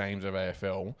 6 games of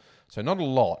AFL. So not a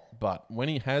lot, but when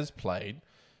he has played,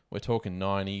 we're talking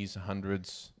 90s,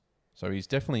 100s. So he's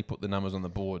definitely put the numbers on the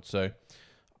board. So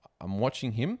I'm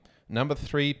watching him. Number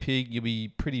 3 pig, you'll be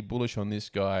pretty bullish on this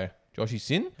guy, Joshy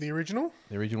Sin. The original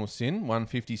Sin,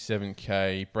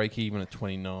 157K, break even at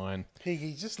 29.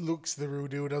 He just looks the real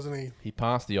deal, doesn't he? He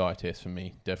passed the eye test for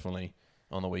me, definitely,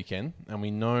 on the weekend. And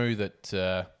we know that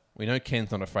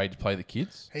Ken's not afraid to play the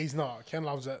kids. He's not. Ken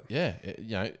loves it. Yeah,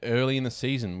 you know, early in the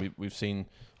season, we've seen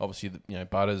obviously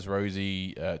Butters,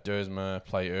 Rosie, Dersma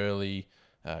play early,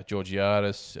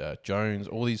 Georgiadis, Jones,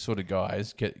 all these sort of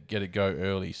guys get a go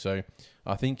early. So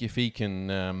I think if he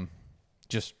can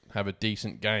just have a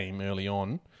decent game early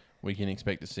on, we can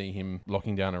expect to see him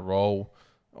locking down a role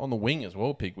on the wing as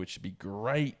well, Pig, which would be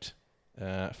great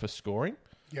for scoring.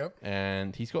 Yep.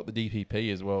 And he's got the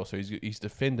DPP as well, so he's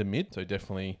defender mid, so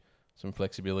definitely some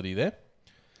flexibility there.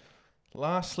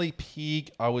 Lastly,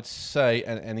 Pig, I would say,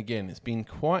 and again, it's been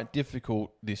quite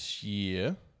difficult this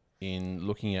year in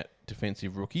looking at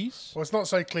defensive rookies. Well, it's not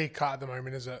so clear cut at the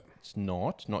moment, is it? It's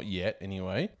not yet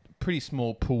anyway. Pretty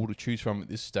small pool to choose from at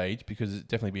this stage because there's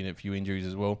definitely been a few injuries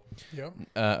as well. Yep.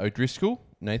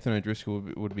 Nathan O'Driscoll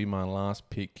would be my last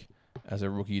pick as a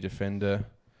rookie defender.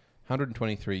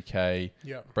 123K,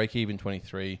 Yep. break even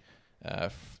 23.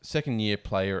 Second year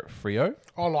player at Freo.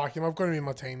 I like him. I've got him in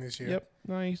my team this year. Yep.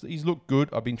 No, he's looked good.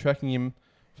 I've been tracking him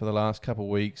for the last couple of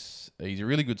weeks. He's a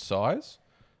really good size.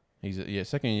 He's a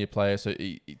second year player, so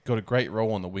he got a great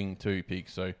role on the wing too, Pig.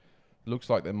 So it looks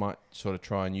like they might sort of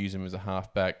try and use him as a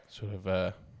halfback, sort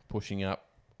of pushing up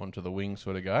onto the wing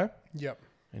sort of guy. Yep.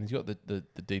 And he's got the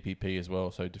DPP as well,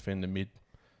 so defender mid,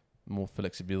 more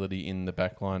flexibility in the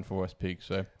back line for us, Pig.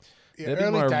 So Yeah,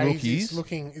 they'll be my early days,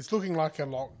 rookies. it's looking like a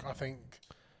lock, I think.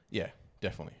 Yeah,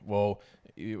 definitely. Well,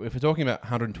 if we're talking about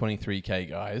 123K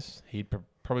guys, he'd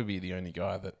probably be the only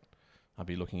guy that I'd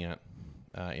be looking at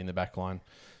in the back line.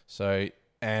 So,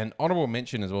 and honourable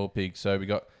mention as well, Pig. So we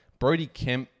got Brody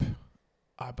Kemp.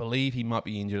 I believe he might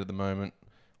be injured at the moment.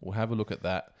 We'll have a look at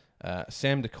that.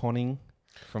 Sam DeConning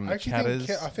from the Catters.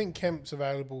 I think Kemp's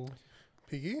available,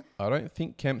 Piggy. I don't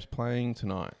think Kemp's playing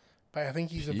tonight. But I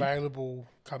think he's available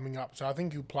coming up, so I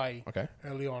think he'll play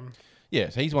early on. Yeah,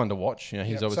 so he's one to watch. You know,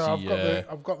 he's obviously. So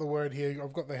I've got the word here.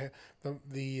 I've got the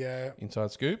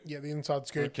inside scoop. Yeah, the inside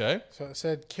scoop. Okay. So it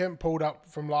said Kemp pulled up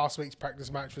from last week's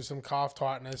practice match with some calf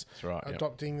tightness. That's right.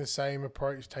 Adopting the same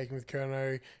approach taken with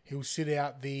Curnow. He'll sit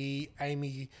out the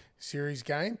Amy series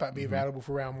game, but be available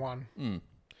for round 1.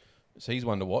 So he's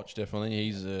one to watch, definitely.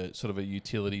 He's a sort of a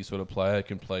utility sort of player,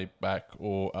 can play back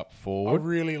or up I forward.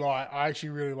 actually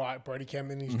really like Brody Kemp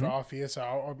in his draft here,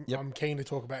 so I'm keen to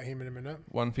talk about him in a minute.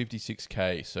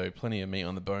 156K, so plenty of meat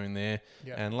on the bone there.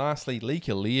 Yep. And lastly, Lee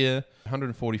Kalia,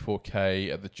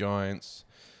 144K at the Giants.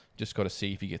 Just got to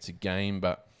see if he gets a game,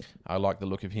 but I like the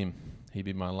look of him. He'd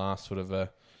be my last sort of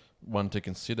one to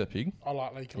consider, Pig. I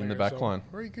like Lee Kalia in the back line.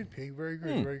 Very good, Pig. Very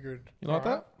good. Very good. You like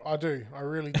that? I do. I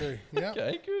really do. Yeah.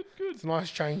 Okay, good. It's a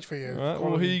nice change for you. All right,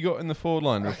 well, who you got in the forward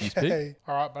line, rookies, Pig?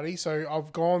 All right, buddy. So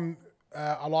I've gone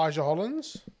Elijah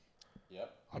Hollins.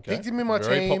 Yep. I picked him in my team.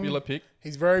 Very popular pick.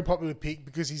 He's a very popular pick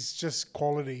because he's just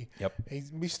quality. Yep.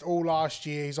 He's missed all last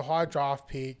year. He's a high draft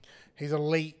pick. He's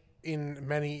elite in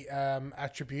many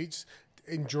attributes.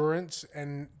 Endurance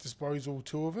and disposal,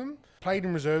 2 of them. Played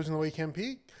in reserves in the weekend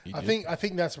pick. I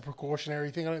think that's a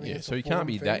precautionary thing. I don't think it's so a he can't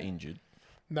be thing. that injured.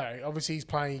 No, obviously he's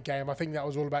playing a game. I think that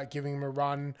was all about giving him a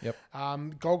run. Yep.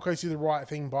 Gold Coast did the right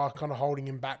thing by kind of holding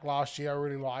him back last year. I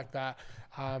really like that.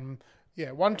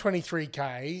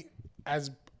 123K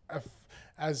as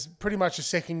pretty much a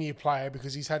second year player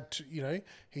because he's had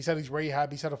he's had his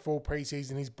rehab, he's had a full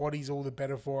preseason, his body's all the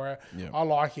better for it. Yep. I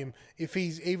like him. If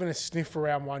he's even a sniff for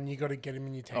round 1, you got to get him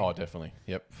in your team. Oh, definitely.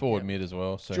 Yep. Forward mid as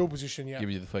well. So dual position, yeah.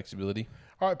 give you the flexibility.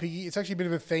 All right, Piggy. It's actually a bit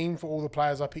of a theme for all the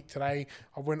players I picked today.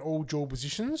 I went all dual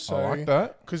positions. So, I like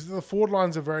that. because the forward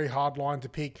line's a very hard line to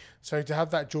pick. So to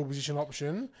have that dual position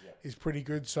option is pretty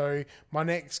good. So my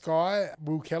next guy,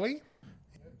 Will Kelly.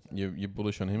 You're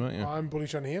bullish on him, aren't you? I'm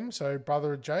bullish on him. So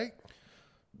brother of Jake.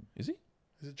 Is he?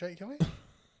 Is it Jake Kelly?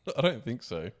 I don't think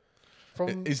so.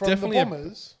 From It's the definitely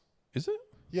Bombers. Is it?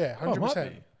 Yeah, Oh, it might 100%.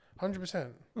 be.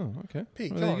 100%. Oh, okay.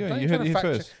 Pig, Well, come there on, you don't go. try You heard to it here fact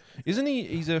first. Isn't he?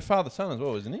 He's a father-son as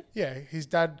well, isn't he? Yeah, his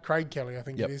dad, Craig Kelly, I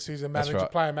think Yep. it is, who's a That's manager,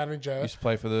 right. player manager. Used to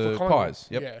play for the Collingwood. Pies.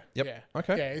 Yep. Yeah. Yep. Yeah.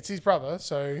 Okay. Yeah, it's his brother.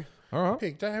 So, All right.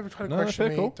 Pig, don't ever try to No, question fair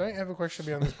me. call. Don't ever question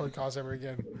me on this podcast ever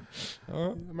again. All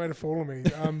right. I made a fool of me.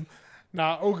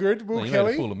 Nah, all good. Will No, you Kelly.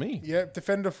 made a fool of me. Yep,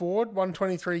 defender forward,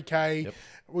 123k. Yep.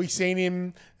 We seen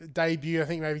him debut, I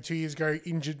think maybe 2 years ago,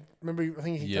 injured. Remember, I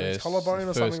think he cut his Yes. collarbone or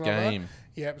First something like that. game.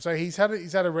 Yeah, so he's had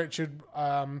a wretched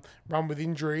run with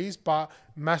injuries, but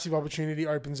massive opportunity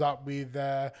opens up with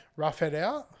Roughhead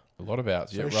out. A lot of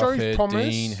outs. So Yeah. it shows Roughhead, promise.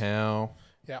 Dean, Howe.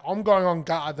 Yeah, I'm going on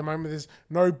gut at the moment. There's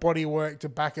no body work to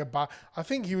back it, but I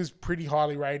think he was pretty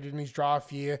highly rated in his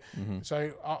draft year.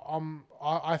 So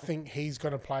I think he's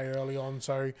going to play early on.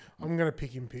 So I'm going to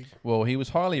pick him, Pig. Well, he was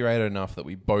highly rated enough that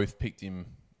we both picked him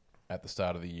at the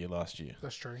start of the year last year.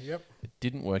 That's true. Yep. It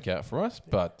didn't work out for us,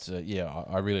 but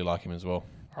I really like him as well.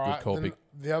 All Good right. call then pick.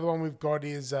 the other one we've got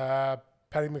is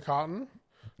Paddy McCartan.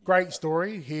 Great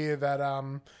story here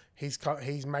that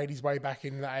he's made his way back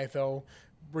into the AFL,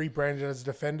 rebranded as a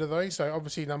defender though. So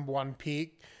obviously number one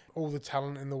pick, all the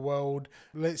talent in the world.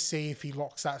 Let's see if he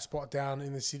locks that spot down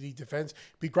in the City defence.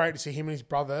 Be great to see him and his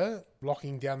brother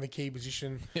locking down the key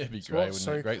position. Yeah, it'd be spot. great,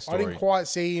 wouldn't it? Great I story. didn't quite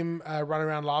see him run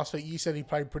around last week. You said he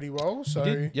played pretty well. So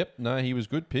He did. Yep. No, he was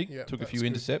good. Pig. Yeah, Took a that's few good.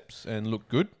 intercepts and looked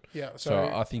good. yeah, So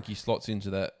I think he slots into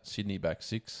that Sydney back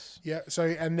six. yeah. So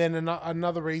and then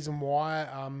another reason why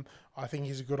I think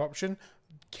he's a good option.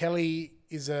 Kelly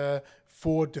is a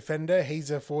forward defender.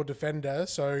 He's a forward defender.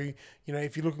 So, you know,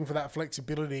 if you're looking for that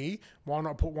flexibility, why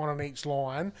not put one on each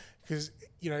line? Because,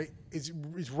 you know, it's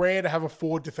rare to have a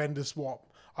forward defender swap.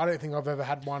 I don't think I've ever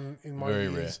had one in my Very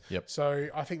years. rare, yep. So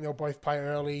I think they'll both play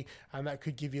early and that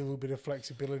could give you a little bit of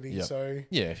flexibility. Yep. So,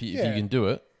 Yeah, if you Yeah. can do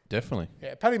it, definitely.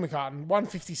 yeah, Paddy McCartan,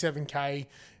 157k.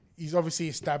 He's obviously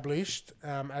established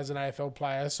as an AFL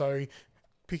player. So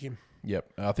pick him.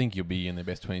 Yep. I think you'll be in the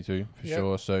best 22 for Yep.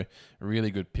 sure. So a really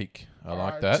good pick. I like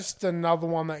Alright, that. Just another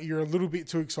one that you're a little bit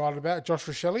too excited about, Josh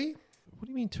Rochelle. What do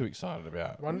you mean too excited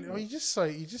about? One, well, you just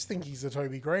think he's the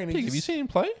Toby Green. He Pig, have just- you seen him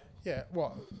play? Yeah,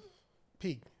 what?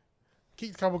 Pig.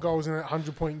 Kicked a couple goals in a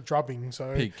 100-point drubbing,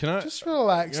 so Pig, can I just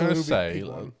relax a can I little say, bit.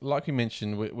 Big one. like we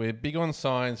mentioned, we're big on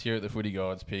signs here at the Footy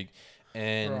Gods, Pig.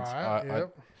 And Right,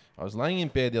 yep. I was laying in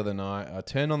bed the other night. I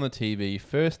turned on the TV.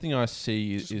 First thing I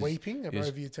see Just is weeping is-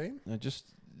 over your team. just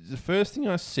the first thing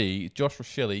I see, Josh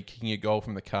Rochelle kicking a goal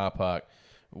from the car park,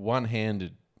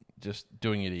 one-handed, just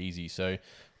doing it easy. So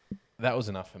that was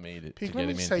enough for me to Pig, get let him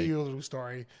me in. just tell Pig. you a little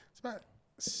story. It's about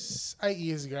 8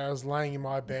 years ago. I was laying in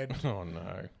my bed, Oh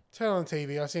no! turned on the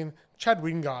TV. I seen Chad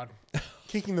Wingard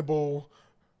kicking the ball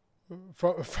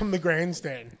from the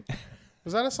grandstand.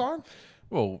 Was that a sign?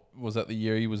 Well, was that the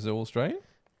year he was All Australian?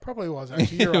 Probably was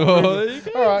actually. You're right. Well, there you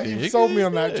go, All right, Pig. you've sold me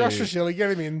on that. Hey. Josh Rochelle,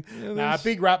 get him in. Yeah, there's-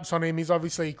 Big raps on him. He's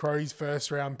obviously Crow's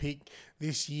first round pick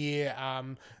this year.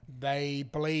 They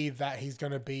believe that he's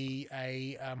going to be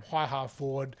a high half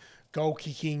forward, goal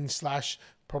kicking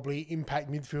 / probably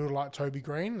impact midfielder like Toby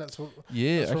Green. That's what.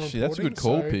 Yeah, That's what I'm actually, that's a good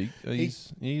reporting. call, So Pig.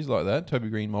 He's like that, Toby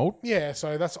Green mould. Yeah,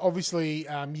 so that's obviously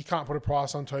you can't put a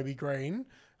price on Toby Green.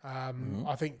 Mm-hmm.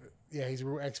 I think. Yeah, he's a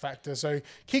real X factor. So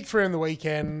kick through in the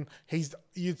weekend.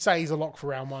 You'd say he's a lock for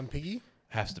round one, Piggy.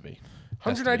 Has to be.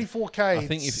 Has to be. 184k. I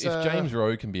think if James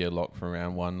Rowe can be a lock for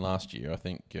round one last year, I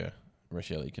think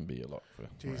Rochelle can be a lock for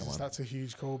round Jesus, one. that's a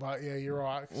huge call, but yeah, you're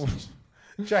right.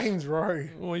 James Rowe.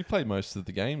 Well, he played most of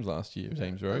the games last year,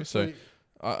 James Rowe. So Absolute,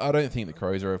 I don't think the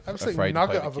Crows are absolute afraid to play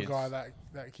nugget the of a kids. guy,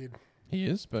 that kid. He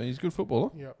is, but he's a good footballer.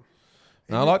 Yep.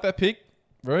 No, I like that pick.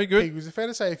 Very good. Pig, was it fair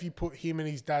to say if you put him and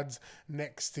his dad's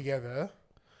necks together,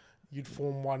 you'd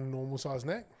form one normal size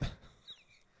neck?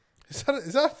 Is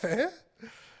that fair?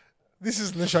 This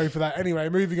isn't the show for that. Anyway,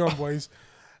 moving on, boys.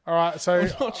 All right, so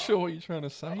I'm not sure what you're trying to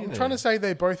say. I'm trying to say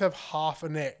they both have half a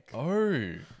neck.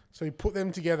 Oh, So you put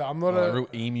them together. I'm not like a real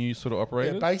emu sort of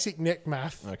operator. basic neck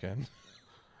math. Okay.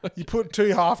 You put two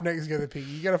half necks together, Piggy.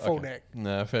 You get a full Okay. neck.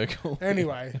 No, fair cool.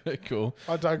 Anyway, Fair cool.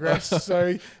 I digress.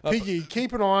 So, Piggy,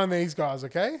 keep an eye on these guys,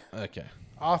 okay? Okay.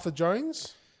 Arthur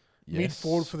Jones, mid Yes.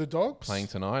 forward for the Dogs. Playing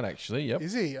tonight, actually. Yep.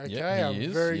 Is he? Okay, Yep, he I'm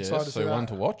is. very yes. excited to see So one that.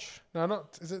 to watch. No,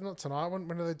 not is it not tonight? When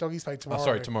do the Doggies play tomorrow? Oh,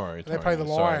 sorry, tomorrow. They play the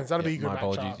Sorry. Lions. That'll be a Yep, good my matchup.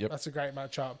 apologies. Yep. That's a great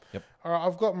matchup. Yep. All right,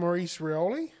 I've got Maurice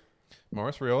Rioli.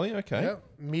 Morris Rioli, okay. Yep.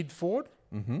 Mid forward.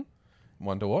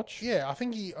 One to watch. Yeah, I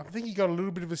think he got a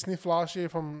little bit of a sniff last year.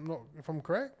 If I'm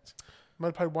correct, might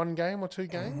have played 1 game or 2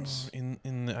 games.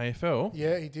 In the AFL?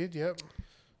 Yeah, he did. Yep.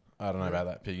 I don't know about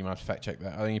that, Pig. You might have to fact check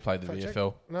that. I think he played the Fact check?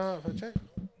 VFL. No, fact check.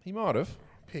 He might have.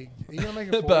 Pig, are you gonna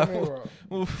make it But for me?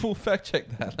 Or we'll fact check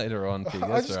that later on, Pig. I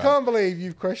That's just all right. can't believe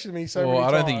you've questioned me so Well, many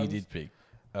I times. don't think he did, Pig.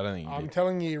 I don't think he I'm did.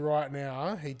 telling you right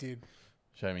now, he did.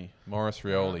 Show me. Morris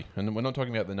Rioli. And we're not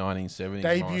talking about the 1970s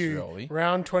Debut Morris Rioli.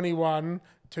 round 21,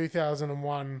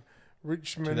 2001,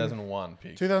 Richmond. 2001,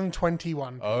 Pig.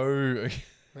 2021. Oh, okay.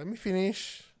 Let me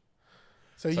finish.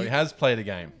 So he has played a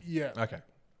game. Yeah. Okay.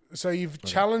 So you've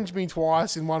challenged me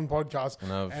twice in one podcast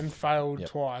And I've failed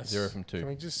twice. 0 from 2. Can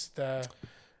we just get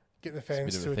the It's a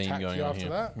fans bit to of a theme attack going you on after here.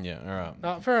 that? Yeah, all right.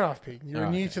 No, fair enough, Pig. You're Oh,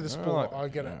 new okay. to the I sport. like I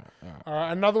get it. All right. All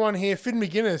right, another one here, Finn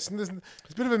McGuinness. And there's a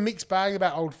bit of a mixed bag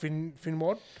about old Finn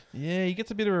Wad. Yeah, he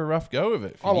gets a bit of a rough go of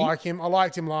it. I like him. I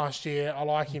liked him last year. I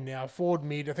like him now. Forward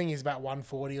mid. I think he's about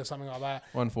 140 or something like that.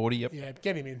 140, yep. Yeah,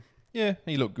 get him in. Yeah,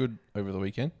 he looked good over the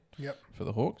weekend. Yep. For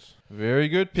the Hawks. Very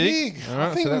good, Pig. Pig. All I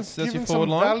right, think so that's we've your given forward some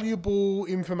line. valuable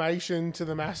information to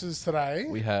the masses today.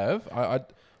 We have.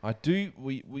 I do.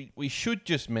 We should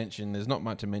just mention. There's not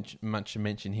much to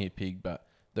mention here, Pig. But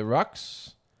the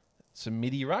rucks, some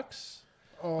midi rucks.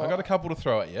 I got a couple to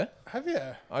throw at you. Have you?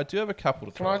 I do have a couple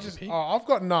to Can throw I at just? you, Pig. Oh, I've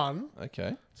got none.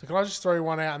 Okay. So can I just throw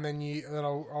one out and then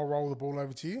I'll roll the ball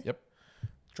over to you? Yep.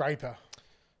 Draper.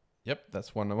 Yep.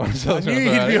 That's one of the ones. I knew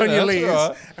he'd be on your That's list, all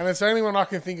right. and it's the only one I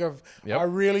can think of. Yep. I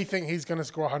really think he's going to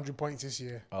score 100 points this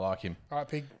year. I like him. All right,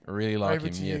 Pig. I really like Over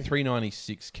him. to Yeah, you.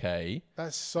 396k.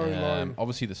 That's so low.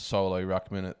 Obviously the solo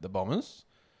ruckman at the Bombers.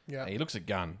 Yeah. He looks a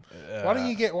gun. Why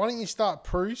don't you start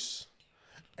Bruce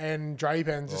and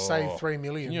Draper and just save 3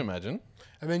 million? Can you imagine?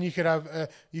 And then you could have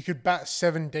you could bat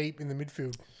 7 deep in the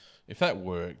midfield. If that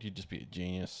worked, you'd just be a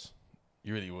genius.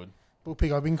 You really would. Well,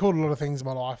 Pig, I've been called a lot of things in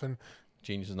my life, and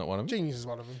Genius is not one of them. genius is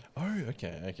one of them. Oh,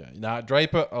 okay. Nah,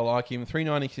 Draper, I like him.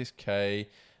 396k.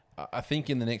 I think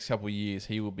in the next couple of years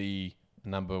he will be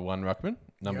number 1 ruckman,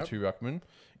 number Yep. 2 ruckman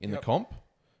in the Yep. comp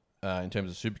in terms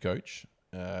of super coach.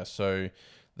 So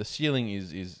the ceiling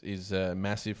is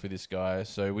massive for this guy.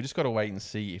 So we just got to wait and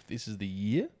see if this is the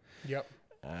year. Yep.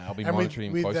 I'll be And monitoring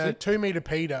him with closely. 2 meter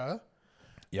Peter,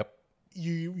 Yep.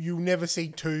 you never see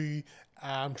 2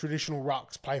 traditional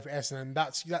rucks play for Essendon.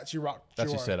 That's your ruck.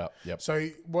 That's your duo. setup. Yep. So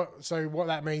what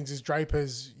that means is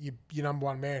Draper's your number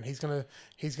 1 man. He's gonna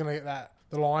get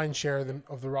the lion's share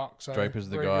of the ruck. So Draper's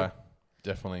the very guy. good.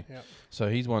 Definitely. Yep. So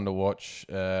he's one to watch.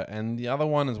 And the other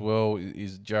one as well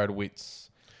is Jared Witts.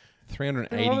 380k.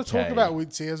 There's a lot of talk about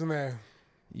Witsy, isn't there?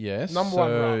 Yes. Number so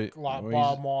 1 ruck, like well, by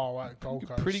he's a mile at Gold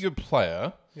Coast. pretty good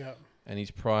player. Yeah. And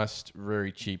he's priced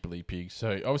very cheaply, Pig.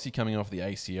 So obviously coming off the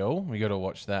ACL, we got to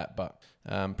watch that, but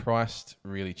priced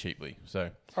really cheaply. So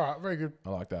All right, very good. I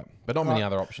like that. But not many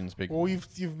other options, Pig. Well,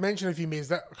 you've mentioned a few mids.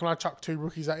 Can I chuck 2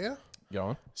 rookies at you? Go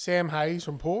on. Sam Hayes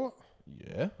from Port.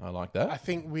 Yeah, I like I that.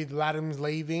 think with Laddams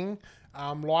leaving,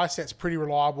 Lyset's pretty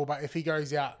reliable, but if he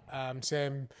goes out,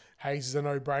 Sam Hayes is a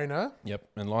no-brainer. Yep.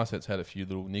 And Lyset's had a few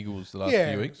little niggles the last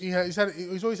Yeah, few weeks.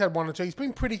 he's always had 1 or 2. He's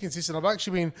been pretty consistent. I've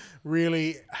actually been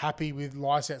really happy with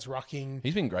Lyset's rucking.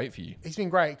 He's been great for you. He's been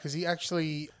great because he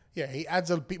actually, he adds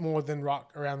a bit more than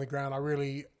ruck around the ground. I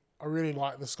really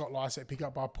like the Scott Lyset pick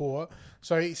up by Port.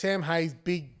 So Sam Hayes,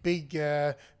 big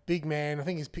man. I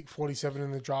think he's picked 47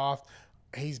 in the draft.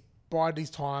 He's bided his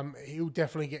time. He'll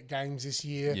definitely get games this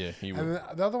year. Yeah, he will.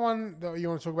 And the other one that you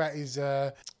want to talk about is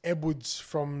Edwards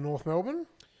from North Melbourne.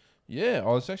 Yeah, I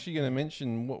was actually going to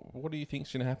mention what do you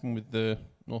think's going to happen with the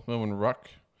North Melbourne ruck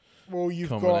Well, you've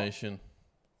combination?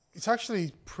 it's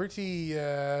actually pretty.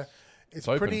 It's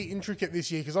open. pretty intricate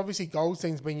this year because obviously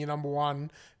Goldstein's been your number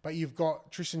 1, but you've got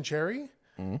Tristan Cherry,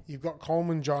 you've got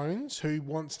Coleman Jones who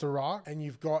wants to ruck, and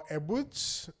you've got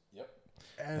Edwards. Yep.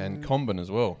 And, And Comben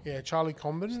as well. yeah, Charlie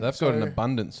Comben. So they've got an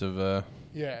abundance of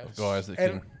guys that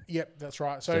can Yep, that's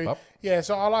right. step So up. yeah,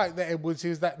 so I like that Edwards. He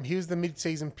was the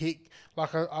mid-season pick.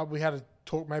 Like we had a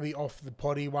talk maybe off the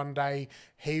potty one day.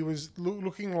 He was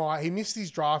looking like he missed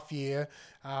his draft year,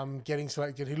 getting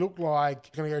selected. He looked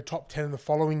like going to go top 10 in the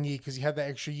following year because he had that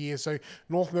extra year. So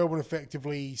North Melbourne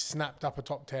effectively snapped up a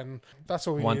top 10. That's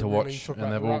all we one need to really watch, talk and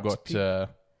about they've the all Rucks got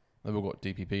pick. they've all got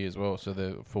DPP as well, so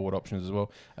they're forward options as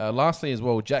well. Lastly, as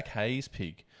well, Jack Hayes,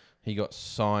 Pig. He got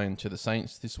signed to the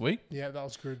Saints this week. Yeah, that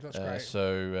was good. That's great.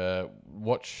 So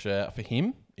watch for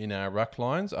him in our ruck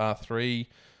lines. R3,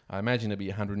 I imagine it'll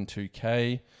be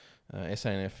 102k.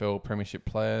 SANFL Premiership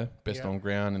player, best Yeah. on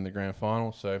ground in the grand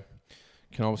final. So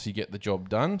can obviously get the job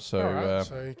done. So, All right,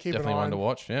 so keep an definitely eye one on- to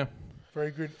watch. Yeah.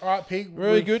 Very good. All right, Pig.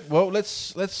 Very good. Well,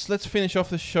 let's finish off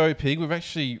the show, Pig. We've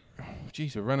actually,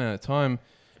 we're running out of time.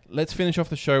 Let's finish off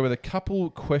the show with a couple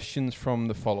questions from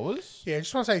the followers. Yeah,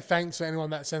 just want to say thanks to anyone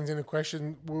that sends in a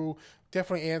question. We'll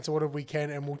definitely answer whatever we can,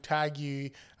 and we'll tag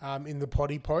you in the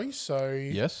potty post. So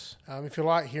Yes. if you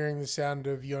like hearing the sound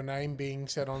of your name being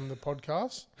said on the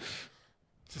podcast,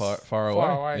 Far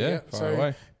away. Yeah, far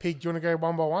away. Pig, do you want to go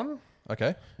one by one?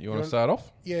 Okay. You want to start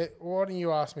off? Yeah. Why don't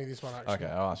you ask me this one, actually? Okay,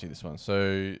 I'll ask you this one.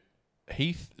 So,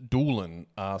 Heath Doolan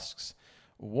asks,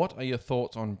 what are your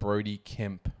thoughts on Brody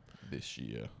Kemp this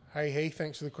year? Hey, Heath,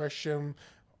 thanks for the question.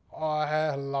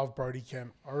 I love Brody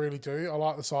Kemp. I really do. I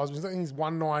like the size. I think he's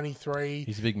 193.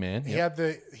 He's a big man. He had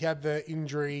the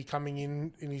injury coming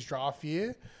in his draft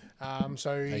year.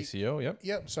 So ACL, yep.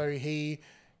 Yep. So he's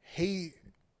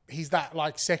that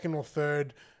like second or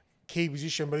third key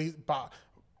position, but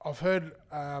I've heard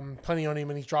plenty on him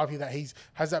in his draft year that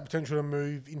has that potential to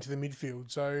move into the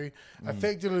midfield. So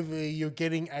effectively, you're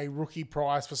getting a rookie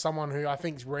price for someone who I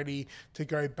think is ready to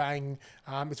go bang.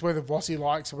 It's whether Vossi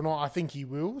likes it or not. I think he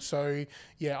will. So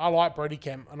yeah, I like Brody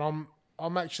Kemp, and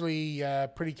I'm actually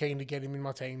pretty keen to get him in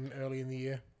my team early in the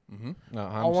year. Mm-hmm. No,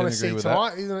 I want to see with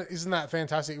tonight. that. Isn't that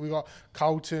fantastic? We got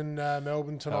Carlton,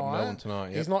 Melbourne tonight.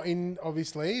 Yep. He's not in,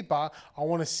 obviously, but I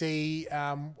want to see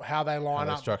how they line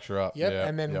up, structure up. Yep,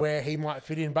 and then where he might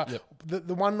fit in. But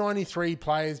the 193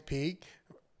 players, Pig,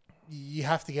 you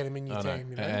have to get him in your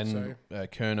team. You know?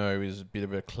 And Kerno is a bit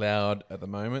of a cloud at the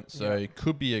moment, so it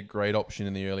could be a great option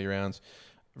in the early rounds.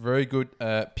 Very good.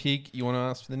 Pig, you want to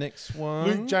ask for the next one?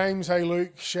 Luke James, hey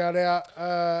Luke, shout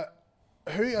out.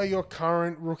 Who are your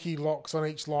current rookie locks on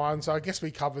each line? So I guess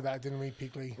we covered that, didn't we,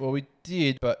 Pigley? Well, we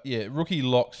did, but yeah, rookie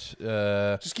locks.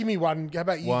 Just give me one. How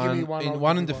about you give me one?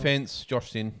 One in defence, Josh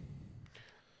Sin.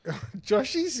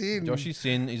 Joshy Sin. Joshy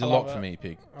Sin, he's a lock for me,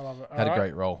 Pig. I love it. Had a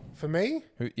great role. For me?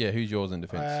 Who's yours in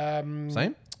defence?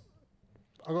 Same?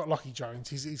 I got Lockie Jones.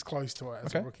 He's close to it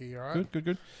as a rookie, all right?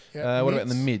 Good. Yeah, what about in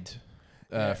the mid?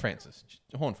 Francis.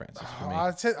 Horn Francis for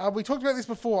me. We talked about this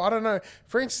before. I don't know.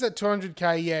 Francis at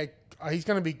 200k, yeah, he's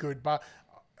going to be good, but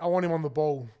I want him on the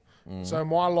ball. So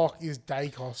my lock is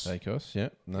Dacos. Dacos, yeah.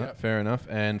 No, fair enough.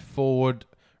 And forward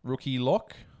rookie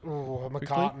lock? Oh,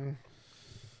 McCartan.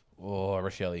 Oh,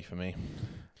 Rochelle for me.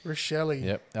 Rochelle.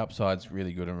 Yep, upside's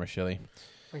really good on Rochelle.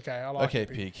 Okay, I like it.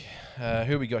 Okay, Pig.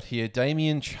 Who we got here?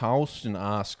 Damien Charleston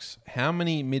asks, how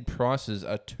many mid prices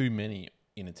are too many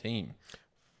in a team?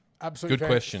 Absolutely. Good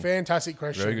question. Fantastic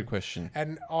question. Very good question.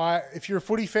 And if you're a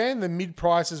footy fan, the mid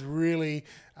prices really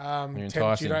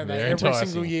tempt you, don't they? Every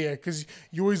single year, because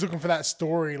you're always looking for that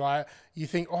story. Like you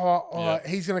think,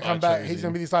 he's going to come back. He's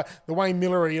going to be this, like the Wayne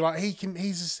Miller. You're like,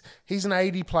 he's an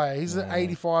 80 player. He's an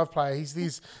 85 player. He's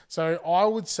this. So I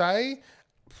would say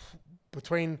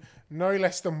between no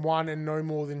less than one and no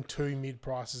more than two mid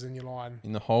prices in your line.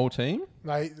 In the whole team?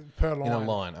 No, per line. In a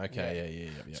line.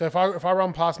 Okay, yeah. So if I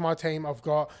run past my team, I've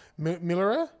got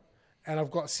Miller and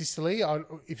I've got Sicily,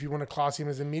 if you want to class him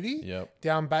as a midi. Yep.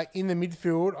 Down back in the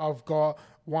midfield, I've got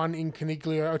one in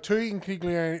Caniglio, or two in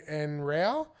Caniglio and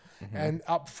Rao. Mm-hmm. And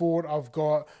up forward, I've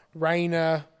got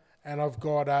Rayner and I've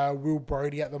got Will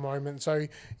Brody at the moment. So,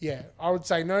 yeah, I would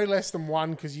say no less than one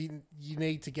because you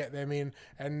need to get them in,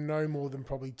 and no more than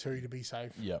probably two to be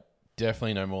safe. Yep.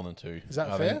 Definitely no more than two. Is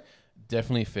that fair?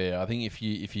 Definitely fair. I think if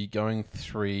you're going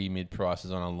three mid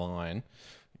prices on a line,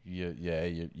 you're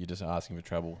just asking for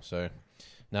trouble. So,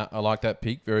 no, I like that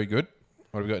pick. Very good.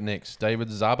 What have we got next? David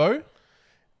Zabo?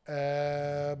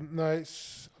 No, I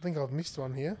think I've missed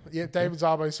one here. Yeah, David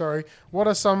Zabo, sorry. What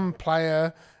are some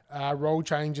player role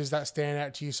changes that stand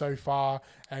out to you so far,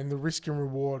 and the risk and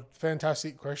reward?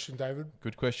 Fantastic question, David.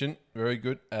 Good question. Very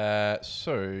good.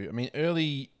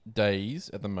 Early days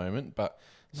at the moment, but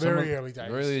very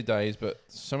early days. But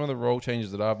some of the role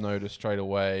changes that I've noticed straight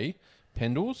away,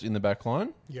 Pendles in the back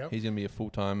line. Yep. He's going to be a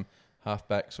full-time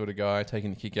halfback sort of guy, taking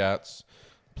the kick-outs,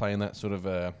 playing that sort of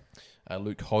a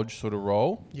Luke Hodge sort of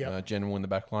role. Yep. General in the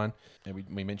back line. And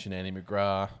we mentioned Andy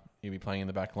McGrath. He'll be playing in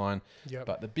the back line. Yep.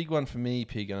 But the big one for me,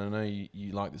 Pig, and I know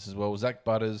you like this as well, Zach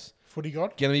Butters. Footy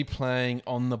God. Going to be playing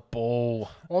on the ball.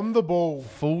 On the ball.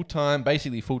 Full-time,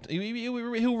 basically full-time.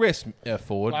 He'll rest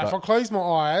forward. If I close my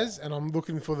eyes and I'm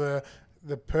looking for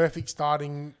the perfect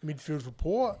starting midfield for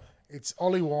Port, it's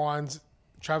Ollie Wines,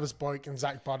 Travis Boak and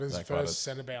Zach Butters first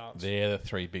centre-bounce. They're the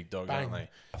three big dogs, aren't they?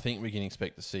 I think we can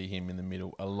expect to see him in the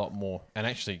middle a lot more. And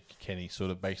actually, Kenny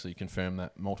sort of basically confirmed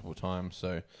that multiple times.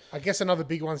 So I guess another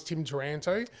big one's Tim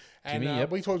Taranto.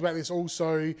 And we talked about this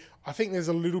also. I think there's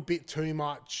a little bit too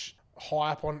much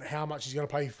hype on how much he's going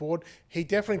to play forward. He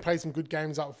definitely played some good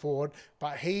games up forward,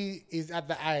 but he is at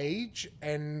the age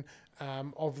and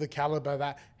of the caliber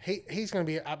that he's going to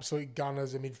be an absolute gun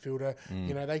as a midfielder.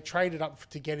 You know, they traded up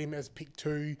to get him as pick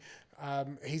 2.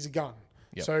 He's a gun.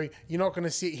 Yep. So you're not going to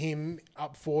sit him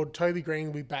up forward. Toby Green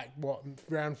will be back,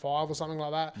 round 5 or something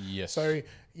like that? Yes. So,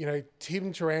 you know,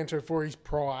 Tim Taranto for his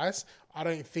price, I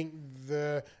don't think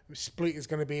the split is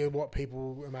going to be what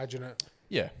people imagine it.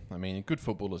 Yeah, I mean, good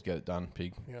footballers get it done,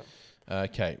 Pig. Yeah.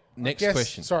 Okay, next Guess,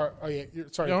 question. Sorry. Oh, yeah.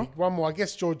 Sorry, Go Pig. One more. I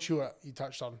guess George Stewart you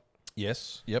touched on.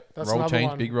 Yes, yep. That's Role another change,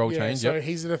 one. big role Yeah, change. So Yep.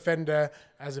 he's a defender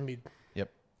as a mid. Yep.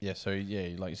 Yeah, so,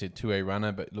 yeah, like you said, 2A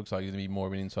runner, but it looks like he's going to be more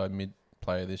of an inside mid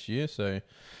player this year. So,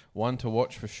 one to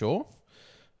watch for sure.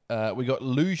 We got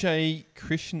Luge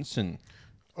Christensen.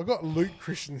 I got Luke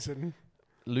Christensen.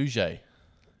 Luge.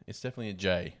 It's definitely a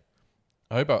J.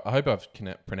 I hope I've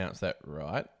pronounced that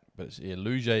right, but it's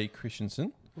Luge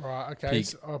Christensen. Right, okay. Pig.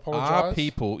 So I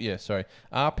apologise.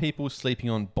 Are people sleeping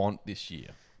on Bont this year?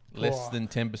 Less Oh. than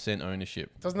 10%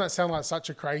 ownership. Doesn't that sound like such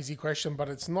a crazy question? But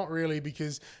it's not really,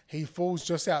 because he falls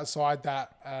just outside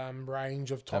that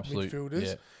range of top midfielders.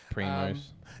 Yeah, primos.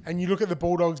 And you look at the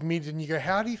Bulldogs mid and you go,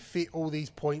 how do you fit all these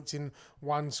points in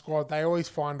one squad? They always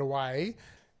find a way.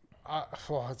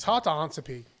 It's hard to answer,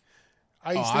 Pig.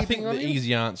 Are you I think sleeping on the him?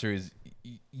 easy answer is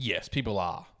yes, people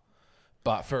are,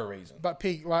 but for a reason. But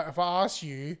Pig, like if I ask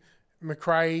you,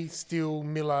 McRae, Steele,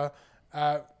 Miller,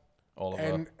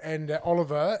 Oliver. and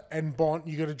Oliver and Bont,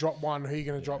 you got to drop one. Who are you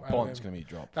going to drop? Bont's going to be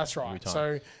dropped. That's every right. time.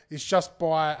 So it's just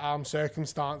by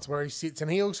circumstance where he sits, and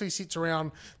he also sits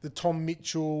around the Tom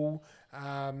Mitchell,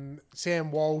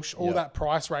 Sam Walsh, all Yep. that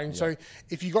price range. So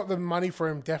if you got the money for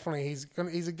him, definitely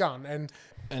he's a gun.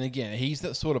 And again, he's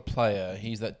that sort of player.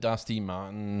 He's that Dusty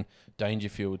Martin,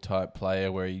 Dangerfield type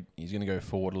player where he's going to go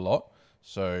forward a lot.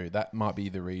 So that might be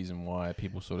the reason why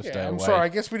people sort of stay I'm away. sorry. I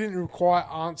guess we didn't quite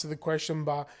answer the question,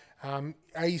 but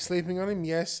are you sleeping on him?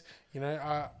 Yes. You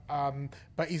know,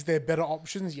 but is there better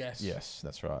options? Yes. Yes,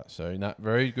 that's right. So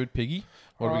very good, Piggy.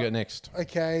 What do we got next?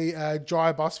 Okay,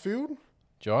 Jai Busfield.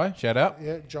 Jai, shout out.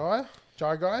 Yeah, Jai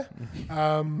guy.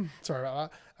 Sorry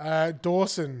about that.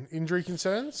 Dawson, injury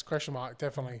concerns? Question mark,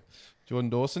 definitely. Jordan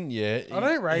Dawson, yeah. I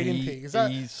don't rate him, Pig. Is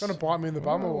that he's going to bite me in the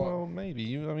bum or what? Well,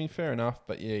 maybe. I mean, fair enough.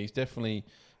 But yeah, he's definitely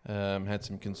had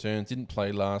some concerns. Didn't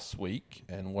play last week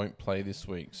and won't play this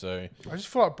week. So I just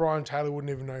feel like Brian Taylor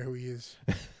wouldn't even know who he is.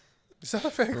 Is that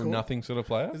a fair call? nothing sort of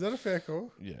player. Is that a fair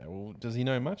call? Yeah. Well, does he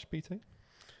know much, BT?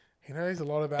 He knows a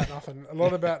lot about nothing. A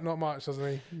lot about not much, doesn't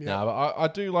he? Yeah. No, but I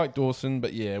do like Dawson.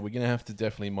 But yeah, we're going to have to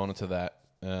definitely monitor that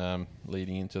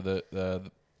leading into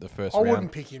the first I round.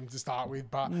 wouldn't pick him to start with,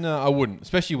 but No, I wouldn't.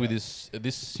 Especially with this.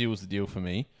 This seals the deal for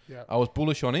me. yeah. I was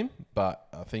bullish on him, but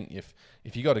I think if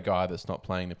you got a guy that's not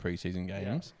playing the preseason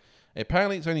games,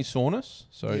 apparently it's only soreness,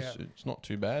 so it's not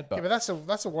too bad. But Yeah, but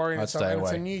that's a worry in I'd itself. stay And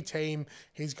it's a away. new team.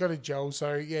 He's got a gel.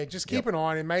 So, yeah, just keep an eye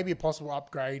on him. Maybe a possible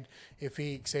upgrade if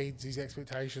he exceeds his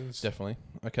expectations. definitely.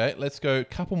 Okay, let's go. A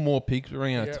couple more pigs. We're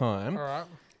running out of Yep. time. All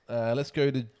right. Let's go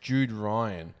to Jude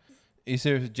Ryan. Is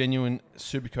there a genuine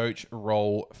super coach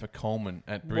role for Coleman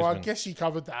at Brisbane? Well, I guess you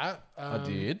covered that. I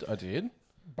did.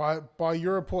 By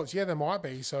your reports, yeah, there might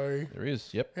be. So, There is.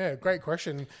 Yep. yeah, great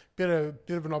question. Bit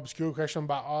of an obscure question,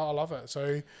 but I love it.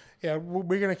 So, yeah,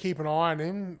 we're going to keep an eye on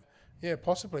him. Yeah,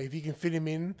 possibly. If you can fit him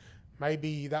in,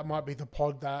 maybe that might be the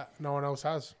pod that no one else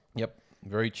has. Yep.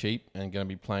 Very cheap and going to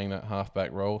be playing that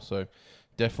halfback role. So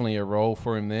definitely a role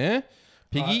for him there.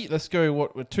 Piggy, let's go.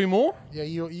 With two more? Yeah,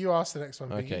 you ask the next one.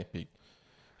 Biggie. Okay, Pig.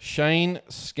 Shane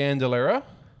Scandalera,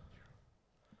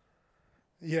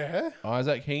 Yeah.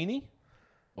 Isaac Heaney,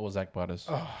 or Zach Butters?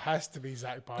 Oh, has to be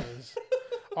Zach Butters.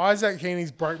 Isaac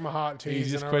Heaney's broke my heart 2 years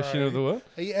Easiest in a question row. of the world.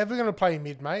 Are you ever going to play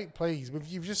mid, mate? Please.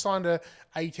 You've just signed a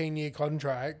 18-year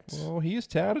contract. Well, he is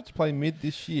touted to play mid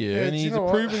this year, Yeah, and do you he's know a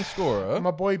what? proven scorer.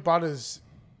 My boy Butters,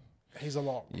 he's a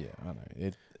lot. Yeah, I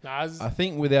know. Nah, I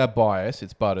think with our bias,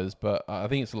 it's Butters, but I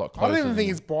think it's a lot I closer. don't even think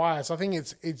than- it's bias. I think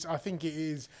I think it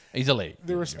is he's elite.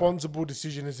 the responsible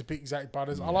decision is to pick Zach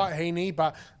Butters. I like Heaney,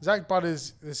 but Zach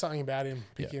Butters, there's something about him.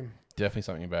 Pick him. Definitely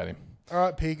something about him. All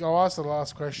right, Pig. I'll ask the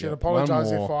last question. Yep, Apologise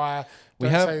one more. if I We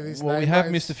don't have say this well, name. we have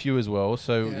mate. missed a few as well,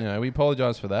 so we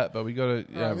apologise for that, but we got to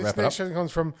All right, wrap this it up. next question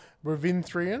comes from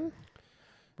Ravinthiran.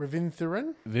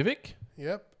 Vivek.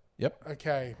 Yep. Yep.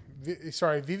 Okay.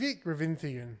 Vivek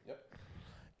Ravinthiran. Yep.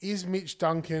 Is Mitch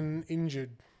Duncan injured?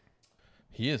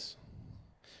 He is.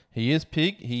 He is,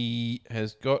 Pig. He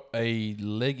has got a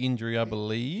leg injury, I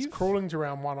believe. He's crawling to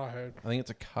round 1, I heard. I think it's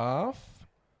a calf.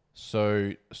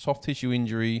 So soft tissue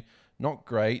injury, not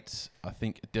great. I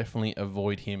think definitely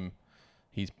avoid him.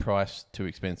 He's priced too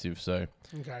expensive, so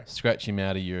Okay. scratch him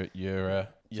out of your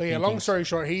So yeah, long story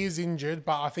short, he is injured,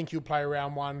 but I think he'll play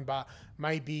round one, but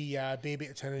maybe be a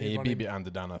bit tentative. He'd on be a him. bit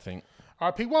underdone, I think. All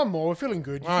right, pick one more. We're feeling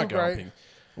good. You All feel right, go on, great. Pig.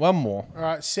 One more. All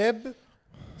right, Seb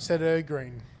Setter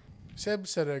Green. Seb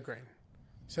Setter Green.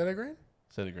 Setter Green?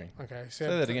 Setter Green. Okay. Say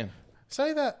that again.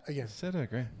 Say that again. Setter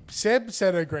Green. Seb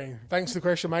Setter Green. Thanks for the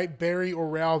question, mate. Berry or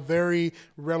Rao, very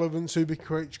relevant super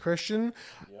question.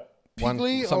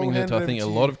 Pigley, Something I'll that hand it I over think a to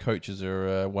lot you. of coaches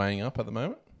are weighing up at the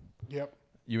moment. Yep.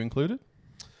 You included?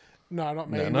 No, not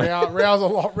me. No. Rao's a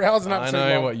lot. Rao's an I absolute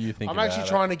know lot. what you think I'm about actually it.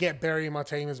 trying to get Berry in my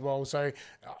team as well. So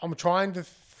I'm trying to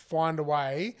find a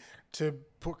way to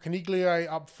put Caniglio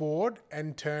up forward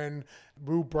and turn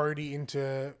Will Brody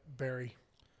into Berry.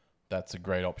 That's a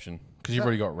great option because you've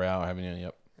already got Rao, haven't you?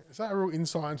 Yep. Is that a real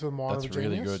insight into the mind That's of a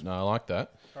really genius? good. No, I like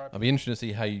that. Right. I'll be interested to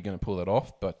see how you're going to pull that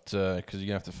off, but because you're going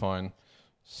to have to find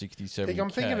 67. I'm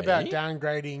thinking about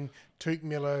downgrading Tuke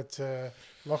Miller to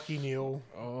Lockie Neal.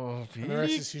 Oh, And the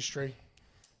rest is history.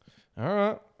 all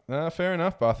right. No, fair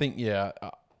enough. But I think,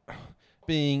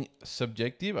 being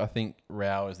subjective, I think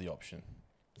Rao is the option.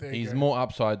 There you He's go. more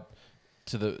upside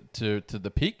to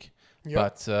the pick, Yep.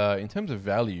 but in terms of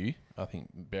value, I think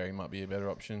Barry might be a better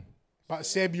option. But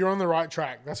Seb, you're on the right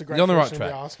track. That's a great He's on the right question to be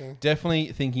track. asking.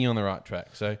 Definitely thinking on the right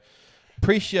track. So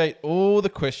appreciate all the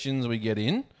questions we get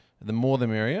in. The more the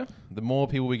merrier. The more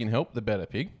people we can help, the better,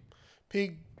 Pig.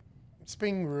 Pig, it's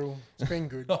been real. It's been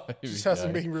good. Oh, here Just we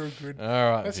hasn't go. been real good. All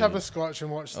right. Let's Pig. have a scotch and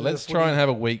watch the Let's footy. try and have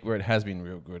a week where it has been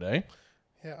real good, eh?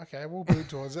 Yeah, okay, we'll build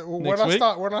towards it. Well, Next when week?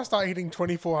 I start hitting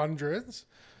 2400s,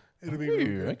 it'll be real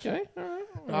Ooh, good. okay. All right.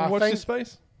 Uh, Watch thank- this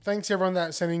space. Thanks everyone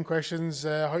that sent in questions.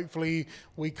 Hopefully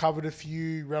we covered a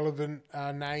few relevant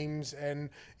names. And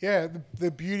yeah,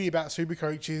 the beauty about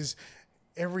Supercoach is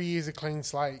every year's a clean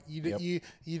slate.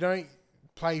 You don't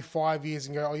play 5 years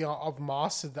and go, oh yeah, I've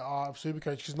mastered the art of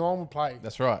Supercoach, because no one would play.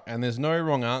 That's right. And there's no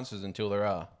wrong answers until there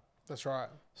are. That's right.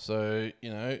 So,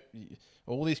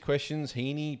 all these questions,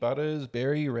 Heaney, Butters,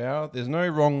 Berry, Rao, there's no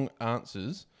wrong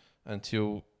answers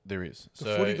until there is.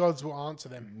 The footy gods will answer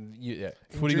them. Yeah.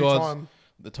 In Footy due gods. time.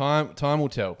 The time will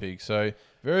tell, Pig. So,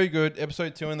 very good.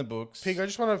 Episode 2 in the books. Pig, I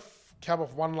just want to cap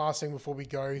off one last thing before we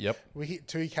go. Yep. We hit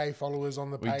 2K followers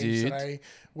on the We page did. today.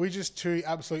 We're just two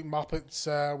absolute muppets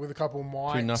with a couple of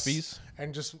mics. Two nuffies.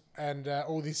 And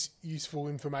all this useful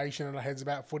information in our heads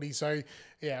about footy. So,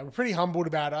 yeah, we're pretty humbled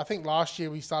about it. I think last year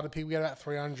we had about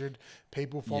 300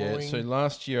 people following. Yeah, so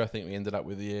last year I think we ended up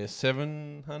with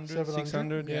 700,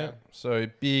 600. yeah. Yeah. So,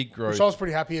 big growth. which I was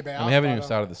pretty happy about. And we haven't but, even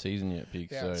started the season yet, Pig.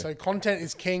 Yeah, So, so content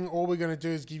is king. All we're going to do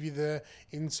is give you the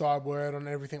inside word on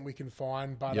everything we can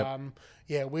find. But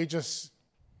Yep. we're just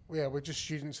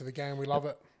students of the game. We love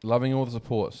it. loving all the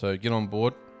support. So, get on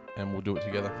board and we'll do it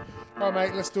together. All right,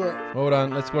 mate. Let's do it. Well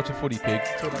done. Let's watch a footy, Pig.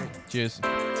 See you later.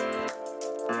 Cheers.